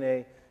 of the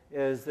DNA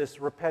is this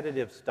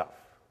repetitive stuff.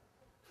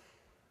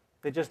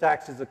 It just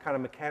acts as a kind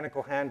of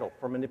mechanical handle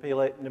for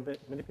manipulating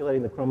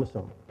the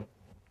chromosome.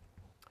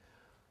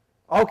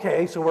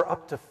 Okay, so we're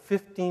up to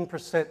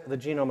 15% of the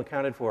genome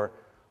accounted for,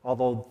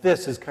 although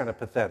this is kind of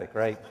pathetic,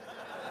 right?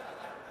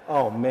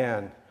 Oh,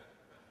 man.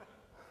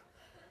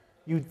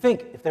 You'd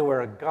think if there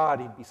were a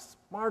God, he'd be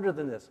smarter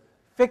than this.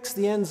 Fix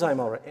the enzyme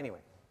already. Anyway.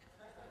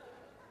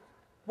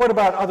 What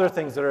about other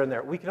things that are in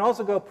there? We can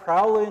also go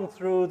prowling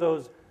through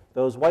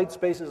those white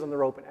spaces on the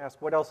rope and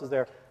ask what else is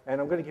there. And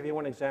I'm going to give you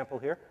one example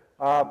here.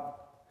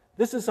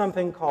 This is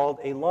something called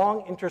a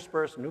long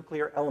interspersed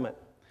nuclear element.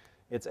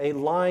 It's a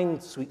line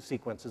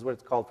sequence is what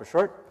it's called for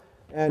short.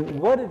 And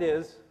what it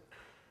is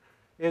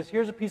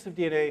here's a piece of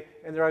DNA,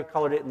 and there I've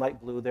colored it in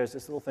light blue. There's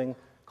this little thing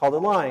called a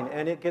line,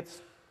 and it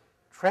gets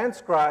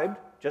transcribed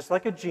just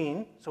like a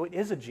gene. So it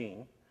is a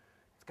gene.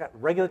 It's got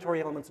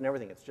regulatory elements and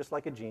everything. It's just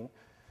like a gene.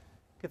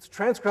 It's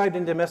transcribed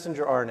into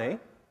messenger RNA.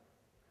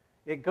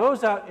 It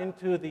goes out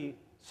into the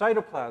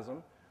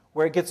cytoplasm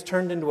where it gets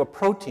turned into a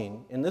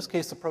protein. In this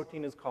case, the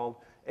protein is called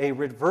a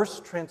reverse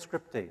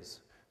transcriptase.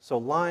 So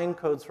line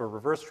codes for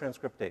reverse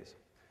transcriptase.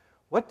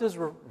 What does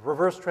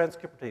reverse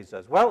transcriptase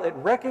do? Well, it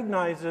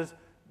recognizes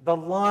the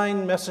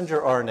line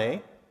messenger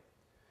RNA.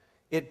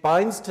 It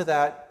binds to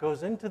that,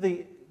 goes into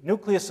the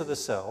nucleus of the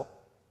cell,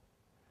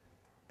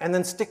 and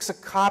then sticks a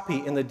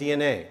copy in the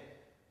DNA.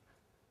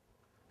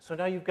 So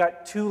now you've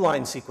got 2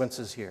 line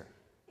sequences here.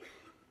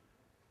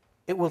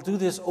 It will do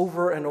this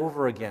over and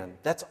over again.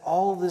 That's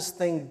all this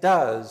thing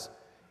does,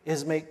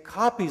 is make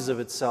copies of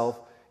itself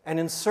and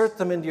insert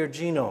them into your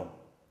genome.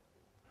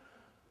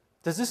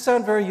 Does this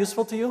sound very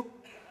useful to you?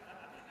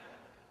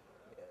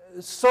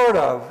 Sort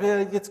of.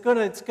 It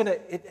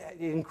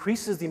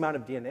increases the amount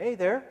of DNA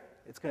there.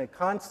 It's going to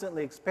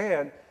constantly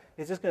expand.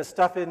 It's just going to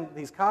stuff in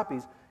these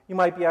copies. You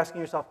might be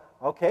asking yourself,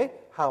 okay,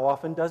 how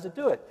often does it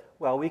do it?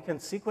 Well, we can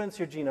sequence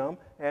your genome,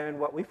 and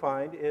what we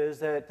find is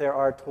that there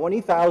are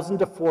 20,000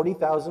 to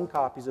 40,000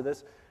 copies of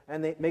this,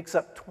 and it makes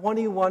up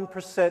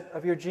 21%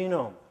 of your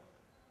genome.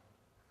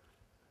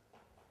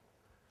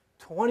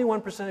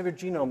 21% of your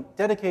genome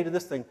dedicated to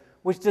this thing,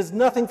 which does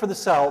nothing for the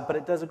cell, but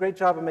it does a great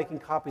job of making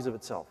copies of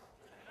itself.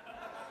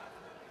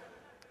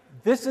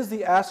 This is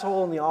the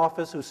asshole in the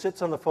office who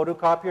sits on the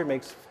photocopier and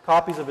makes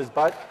copies of his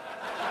butt.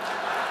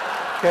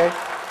 Okay?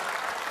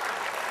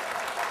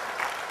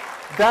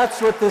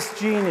 That's what this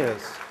gene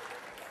is.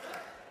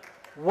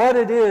 What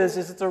it is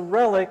it's a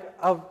relic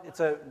of, it's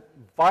a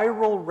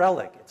viral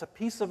relic. It's a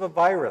piece of a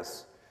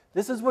virus.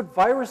 This is what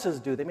viruses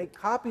do. They make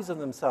copies of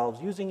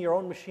themselves using your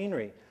own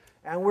machinery.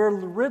 And we're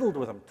riddled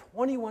with them.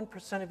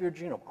 21% of your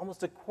genome,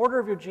 almost a quarter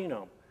of your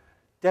genome,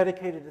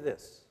 dedicated to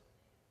this.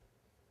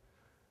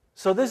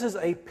 So this is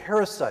a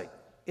parasite.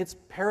 It's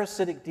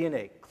parasitic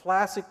DNA,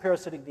 classic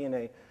parasitic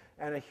DNA,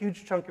 and a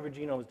huge chunk of your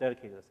genome is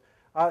dedicated to this.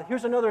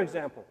 Here's another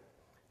example.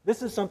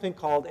 This is something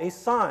called a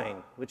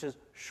sign, which is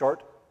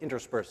short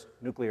interspersed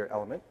nuclear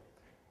element.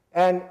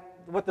 And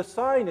what the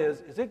sign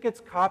is it gets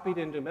copied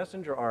into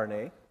messenger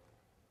RNA.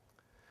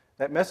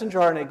 That messenger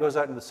RNA goes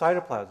out into the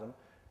cytoplasm.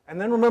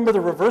 And then remember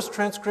the reverse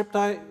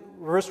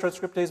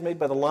transcriptase made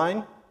by the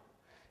line?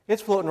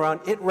 It's floating around.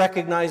 It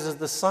recognizes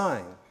the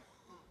sign.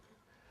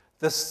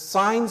 The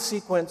sign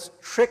sequence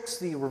tricks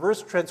the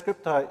reverse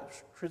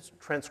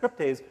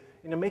transcriptase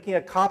into making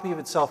a copy of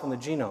itself in the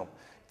genome.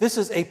 This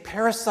is a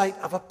parasite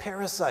of a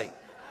parasite.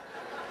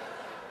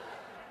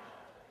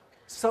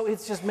 So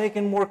it's just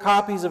making more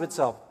copies of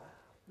itself.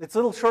 It's a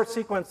little short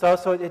sequence, though,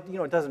 so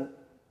it doesn't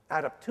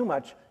add up too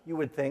much, you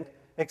would think,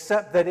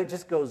 except that it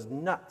just goes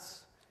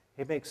nuts.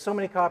 It makes so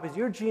many copies.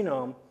 Your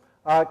genome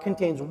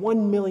contains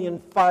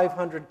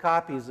 1,500,000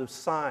 copies of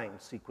sign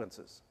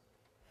sequences.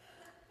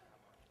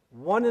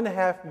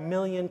 1.5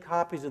 million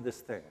copies of this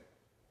thing.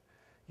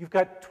 You've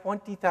got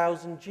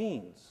 20,000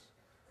 genes.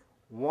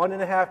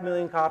 1.5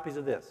 million copies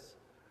of this.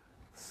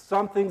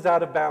 Something's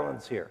out of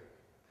balance here.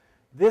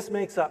 This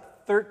makes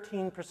up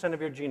 13%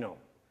 of your genome.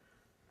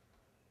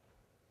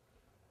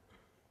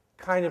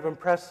 Kind of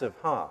impressive,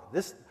 huh?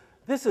 This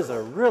is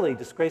a really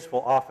disgraceful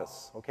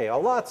office. Okay,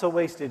 lots of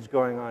wastage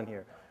going on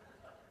here.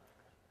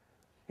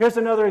 Here's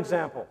another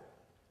example.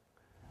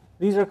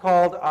 These are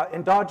called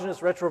endogenous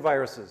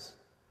retroviruses.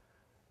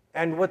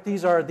 And what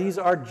these are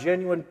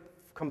genuine,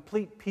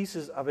 complete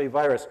pieces of a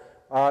virus.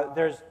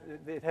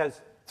 It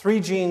has 3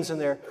 genes in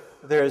there.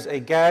 There's a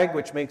GAG,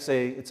 which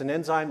it's an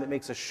enzyme that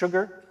makes a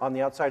sugar on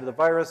the outside of the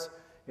virus.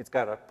 It's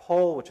got a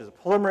POL, which is a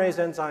polymerase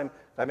enzyme,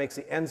 that makes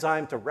the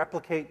enzyme to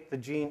replicate the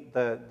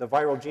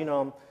viral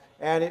genome.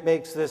 And it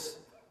makes this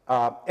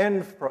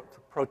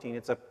protein.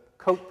 It's a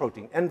coat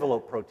protein,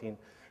 envelope protein.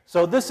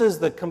 So this is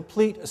the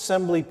complete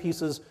assembly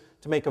pieces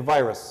to make a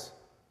virus.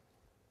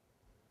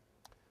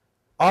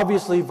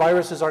 Obviously,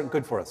 viruses aren't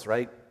good for us,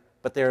 right?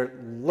 But they're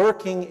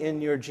lurking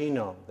in your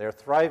genome. They're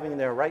thriving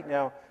there right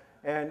now.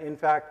 And in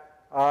fact,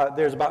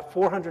 there's about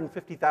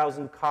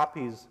 450,000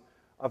 copies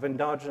of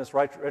endogenous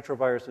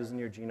retroviruses in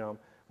your genome,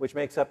 which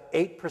makes up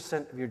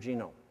 8% of your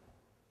genome.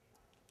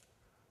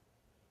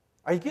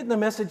 Are you getting the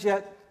message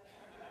yet?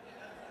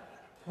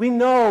 We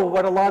know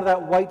what a lot of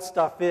that white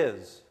stuff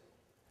is,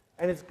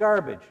 and it's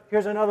garbage.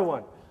 Here's another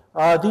one.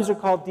 These are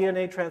called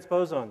DNA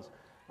transposons.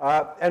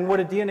 And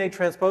what a DNA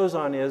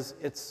transposon is,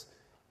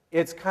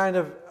 it's kind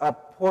of a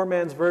poor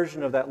man's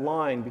version of that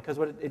line, because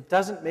what it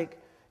doesn't make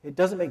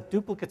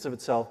duplicates of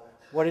itself.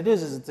 What it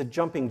is it's a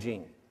jumping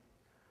gene.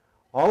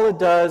 All it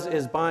does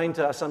is bind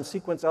to some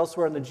sequence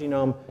elsewhere in the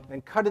genome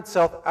and cut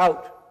itself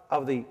out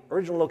of the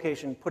original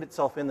location, put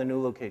itself in the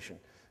new location.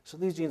 So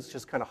these genes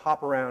just kind of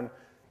hop around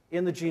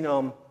in the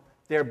genome.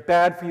 They're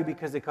bad for you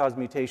because they cause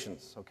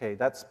mutations. Okay,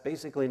 that's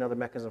basically another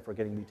mechanism for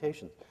getting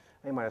mutations.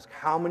 And you might ask,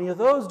 how many of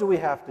those do we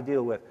have to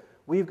deal with?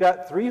 We've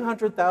got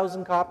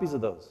 300,000 copies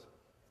of those.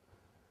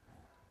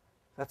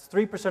 That's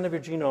 3% of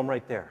your genome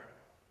right there.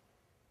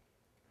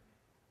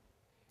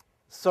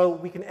 So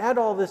we can add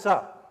all this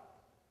up.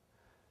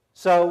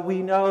 So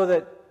we know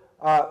that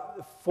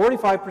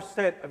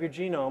 45% of your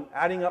genome,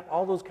 adding up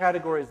all those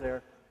categories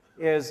there,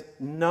 is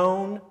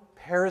known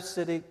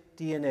parasitic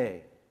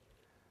DNA.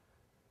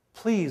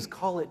 Please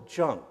call it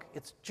junk.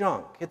 It's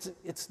junk.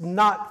 It's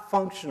not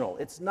functional.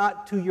 It's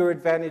not to your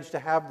advantage to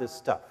have this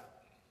stuff.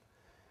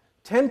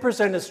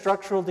 10% is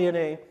structural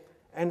DNA,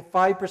 and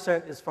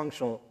 5% is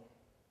functional.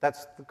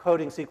 That's the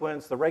coding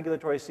sequence, the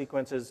regulatory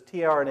sequences,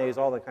 tRNAs,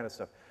 all that kind of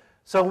stuff.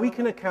 So we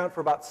can account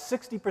for about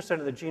 60%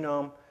 of the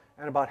genome,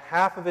 and about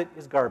half of it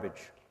is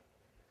garbage.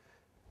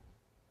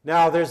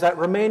 Now, there's that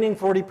remaining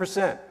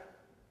 40%.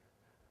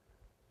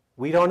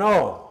 We don't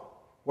know.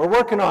 We're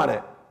working on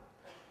it.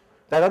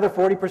 That other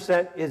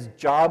 40% is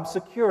job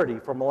security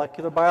for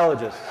molecular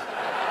biologists.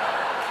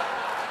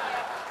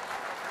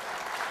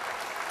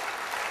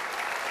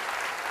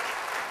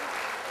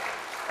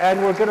 And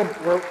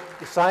the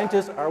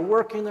scientists are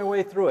working their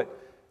way through it.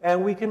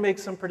 And we can make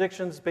some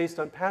predictions based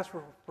on past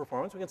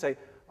performance. We can say,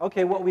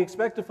 okay, what we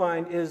expect to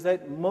find is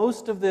that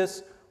most of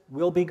this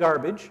will be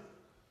garbage.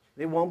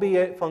 It won't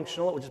be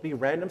functional. It will just be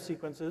random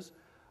sequences.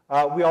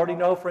 We already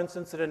know, for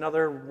instance, that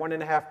another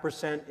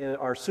 1.5%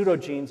 are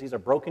pseudogenes. These are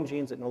broken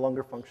genes that no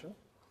longer function.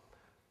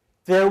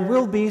 There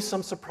will be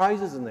some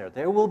surprises in there.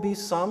 There will be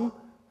some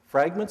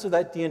fragments of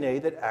that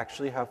DNA that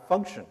actually have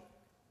function.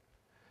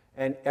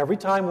 And every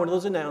time one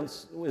of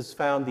those is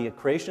found, the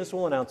creationist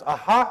will announce,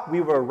 aha,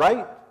 we were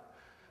right.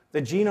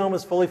 The genome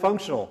is fully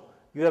functional.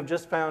 You have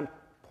just found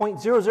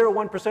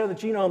 0.001% of the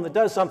genome that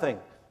does something.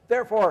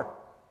 Therefore,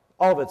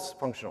 all of it's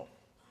functional.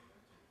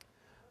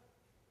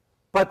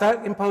 But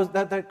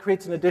that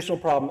creates an additional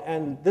problem.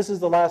 And this is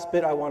the last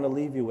bit I want to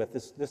leave you with.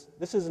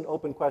 This is an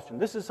open question.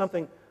 This is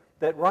something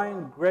that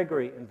Ryan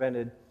Gregory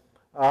invented.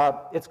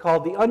 It's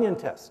called the onion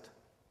test.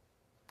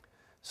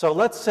 So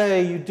let's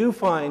say you do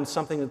find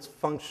something that's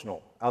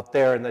functional out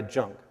there in the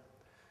junk.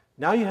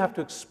 Now you have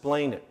to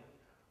explain it.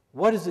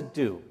 What does it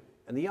do?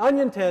 And the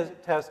onion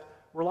test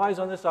relies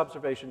on this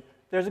observation.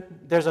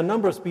 There's a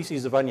number of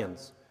species of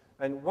onions.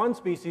 And one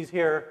species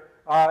here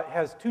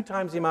has 2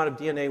 times the amount of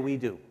DNA we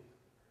do.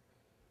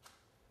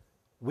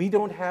 We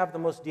don't have the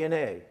most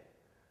DNA.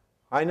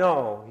 I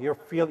know,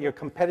 your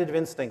competitive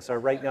instincts are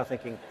right now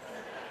thinking,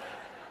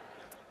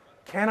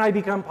 can I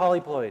become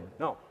polyploid?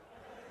 No.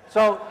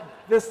 So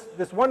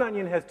this one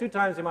onion has 2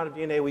 times the amount of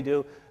DNA we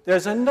do.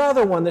 There's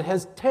another one that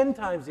has 10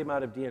 times the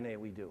amount of DNA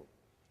we do.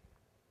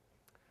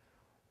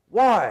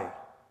 Why?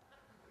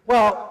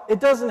 Well,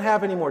 it doesn't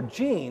have any more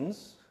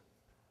genes.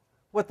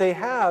 What they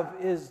have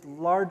is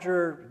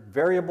larger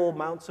variable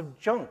amounts of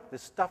junk,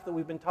 this stuff that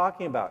we've been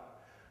talking about,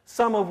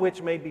 some of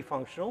which may be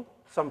functional,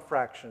 some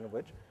fraction of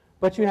which.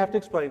 But you have to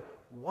explain,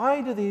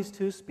 why do these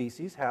 2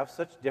 species have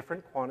such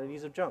different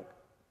quantities of junk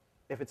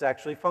if it's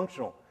actually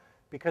functional?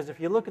 Because if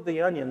you look at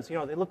the onions,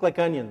 they look like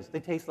onions. They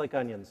taste like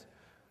onions.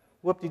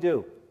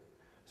 Whoop-de-doo.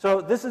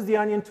 So this is the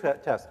onion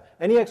test.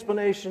 Any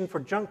explanation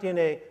for junk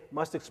DNA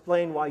must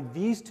explain why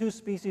these 2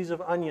 species of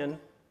onion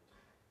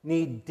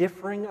need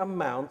differing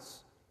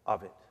amounts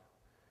of it,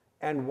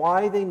 and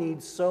why they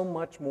need so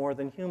much more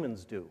than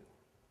humans do.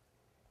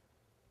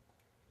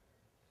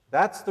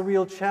 That's the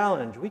real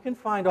challenge. We can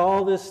find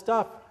all this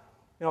stuff.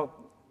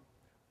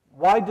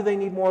 Why do they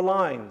need more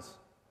lines?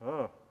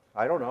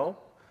 I don't know.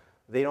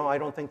 I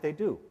don't think they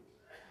do.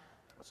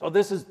 So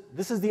this is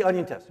the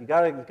onion test. You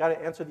got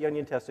to answer the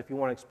onion test if you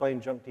want to explain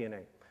junk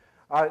DNA.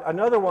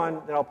 Another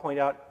one that I'll point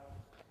out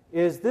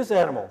is this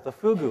animal, the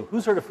fugu.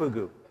 Who's heard of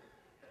fugu?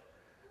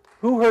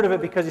 Who heard of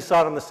it because you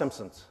saw it on The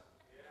Simpsons?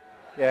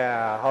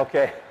 Yeah,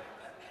 okay.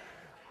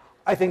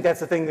 I think that's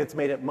the thing that's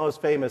made it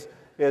most famous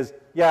is,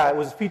 it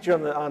was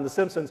featured on The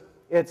Simpsons.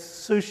 It's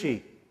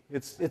sushi.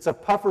 It's a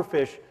puffer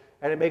fish,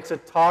 and it makes a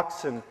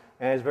toxin,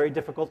 and it's very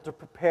difficult to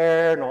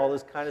prepare and all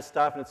this kind of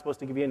stuff, and it's supposed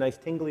to give you a nice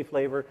tingly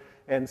flavor,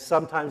 and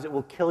sometimes it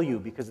will kill you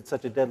because it's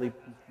a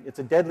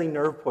deadly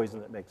nerve poison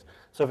that it makes.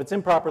 So if it's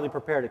improperly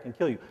prepared, it can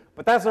kill you.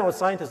 But that's not what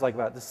scientists like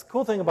about it. The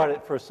cool thing about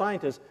it for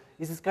scientists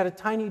is it's got a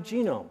tiny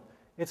genome.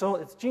 Its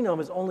genome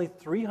is only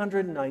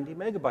 390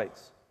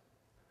 megabytes,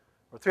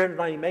 or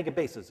 390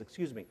 megabases,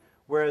 excuse me,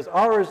 whereas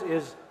ours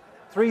is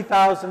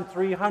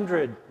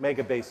 3,300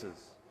 megabases.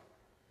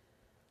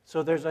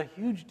 So there's a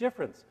huge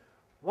difference.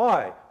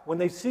 Why? When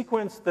they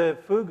sequence the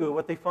fugu,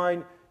 what they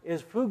find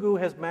is fugu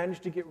has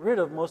managed to get rid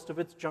of most of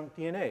its junk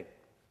DNA.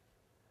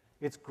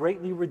 It's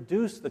greatly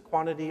reduced the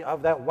quantity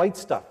of that white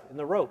stuff in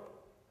the rope.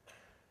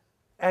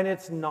 And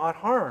it's not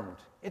harmed.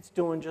 It's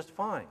doing just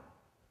fine.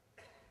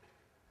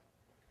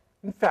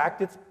 In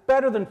fact, it's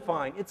better than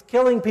fine. It's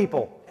killing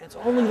people. It's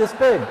only this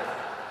big.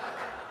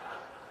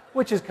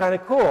 which is kind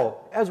of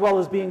cool, as well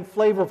as being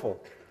flavorful.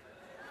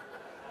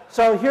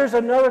 So here's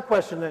another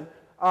question then.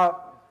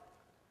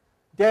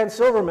 Dan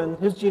Silverman,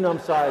 his genome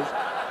size.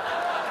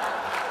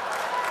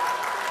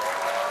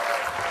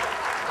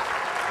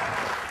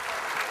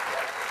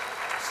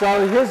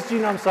 So his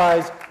genome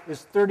size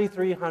is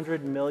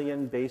 3,300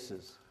 million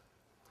bases.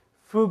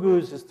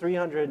 Fugu's is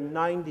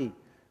 390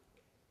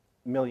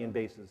 million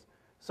bases.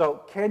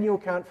 So can you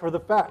account for the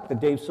fact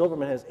that Dave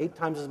Silverman has 8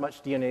 times as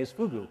much DNA as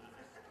Fugu?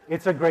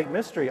 It's a great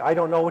mystery. I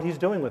don't know what he's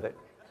doing with it.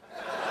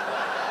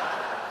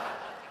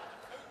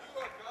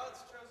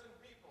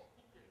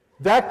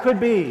 That could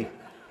be.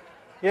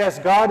 Yes,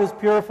 God has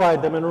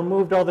purified them and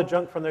removed all the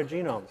junk from their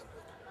genomes.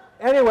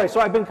 Anyway,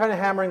 so I've been kind of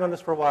hammering on this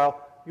for a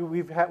while.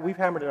 We've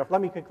hammered enough. Let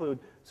me conclude.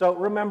 So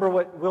remember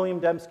what William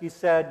Dembski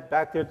said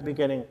back there at the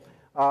beginning.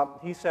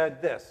 He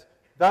said this: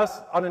 thus,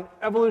 on an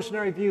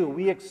evolutionary view,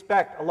 we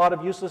expect a lot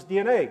of useless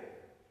DNA.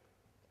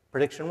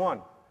 Prediction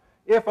 1.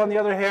 If, on the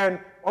other hand,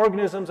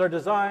 organisms are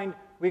designed,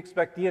 we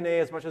expect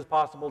DNA as much as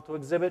possible to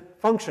exhibit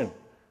function.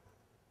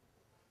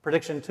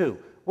 Prediction 2.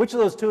 Which of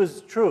those two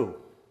is true?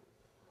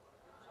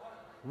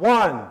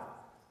 1.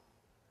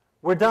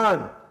 We're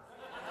done.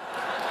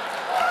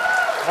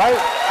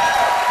 Right?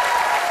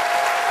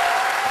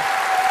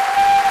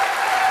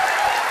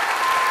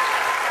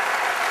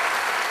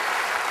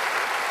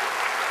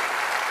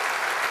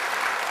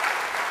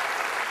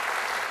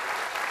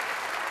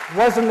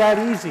 Wasn't that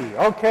easy?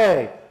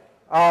 Okay.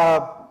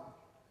 I'm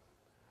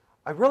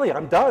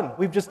done.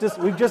 We've just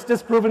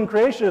disproven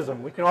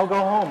creationism. We can all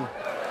go home.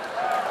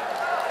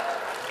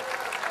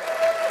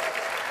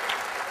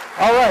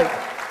 All right.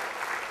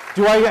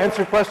 Do I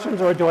answer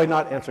questions or do I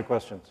not answer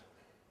questions?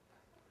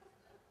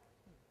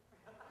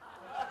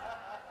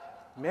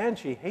 Man,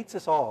 she hates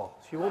us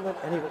all. She won't let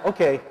anyone.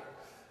 Okay.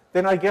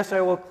 Then I guess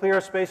I will clear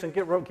a space and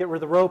get rid of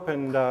the rope,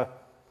 and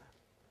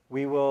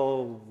we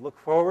will look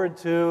forward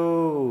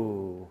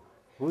to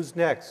who's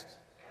next?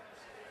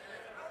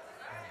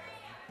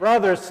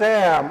 Brother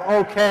Sam.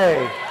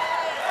 Okay.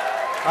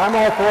 I'm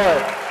all for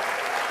it.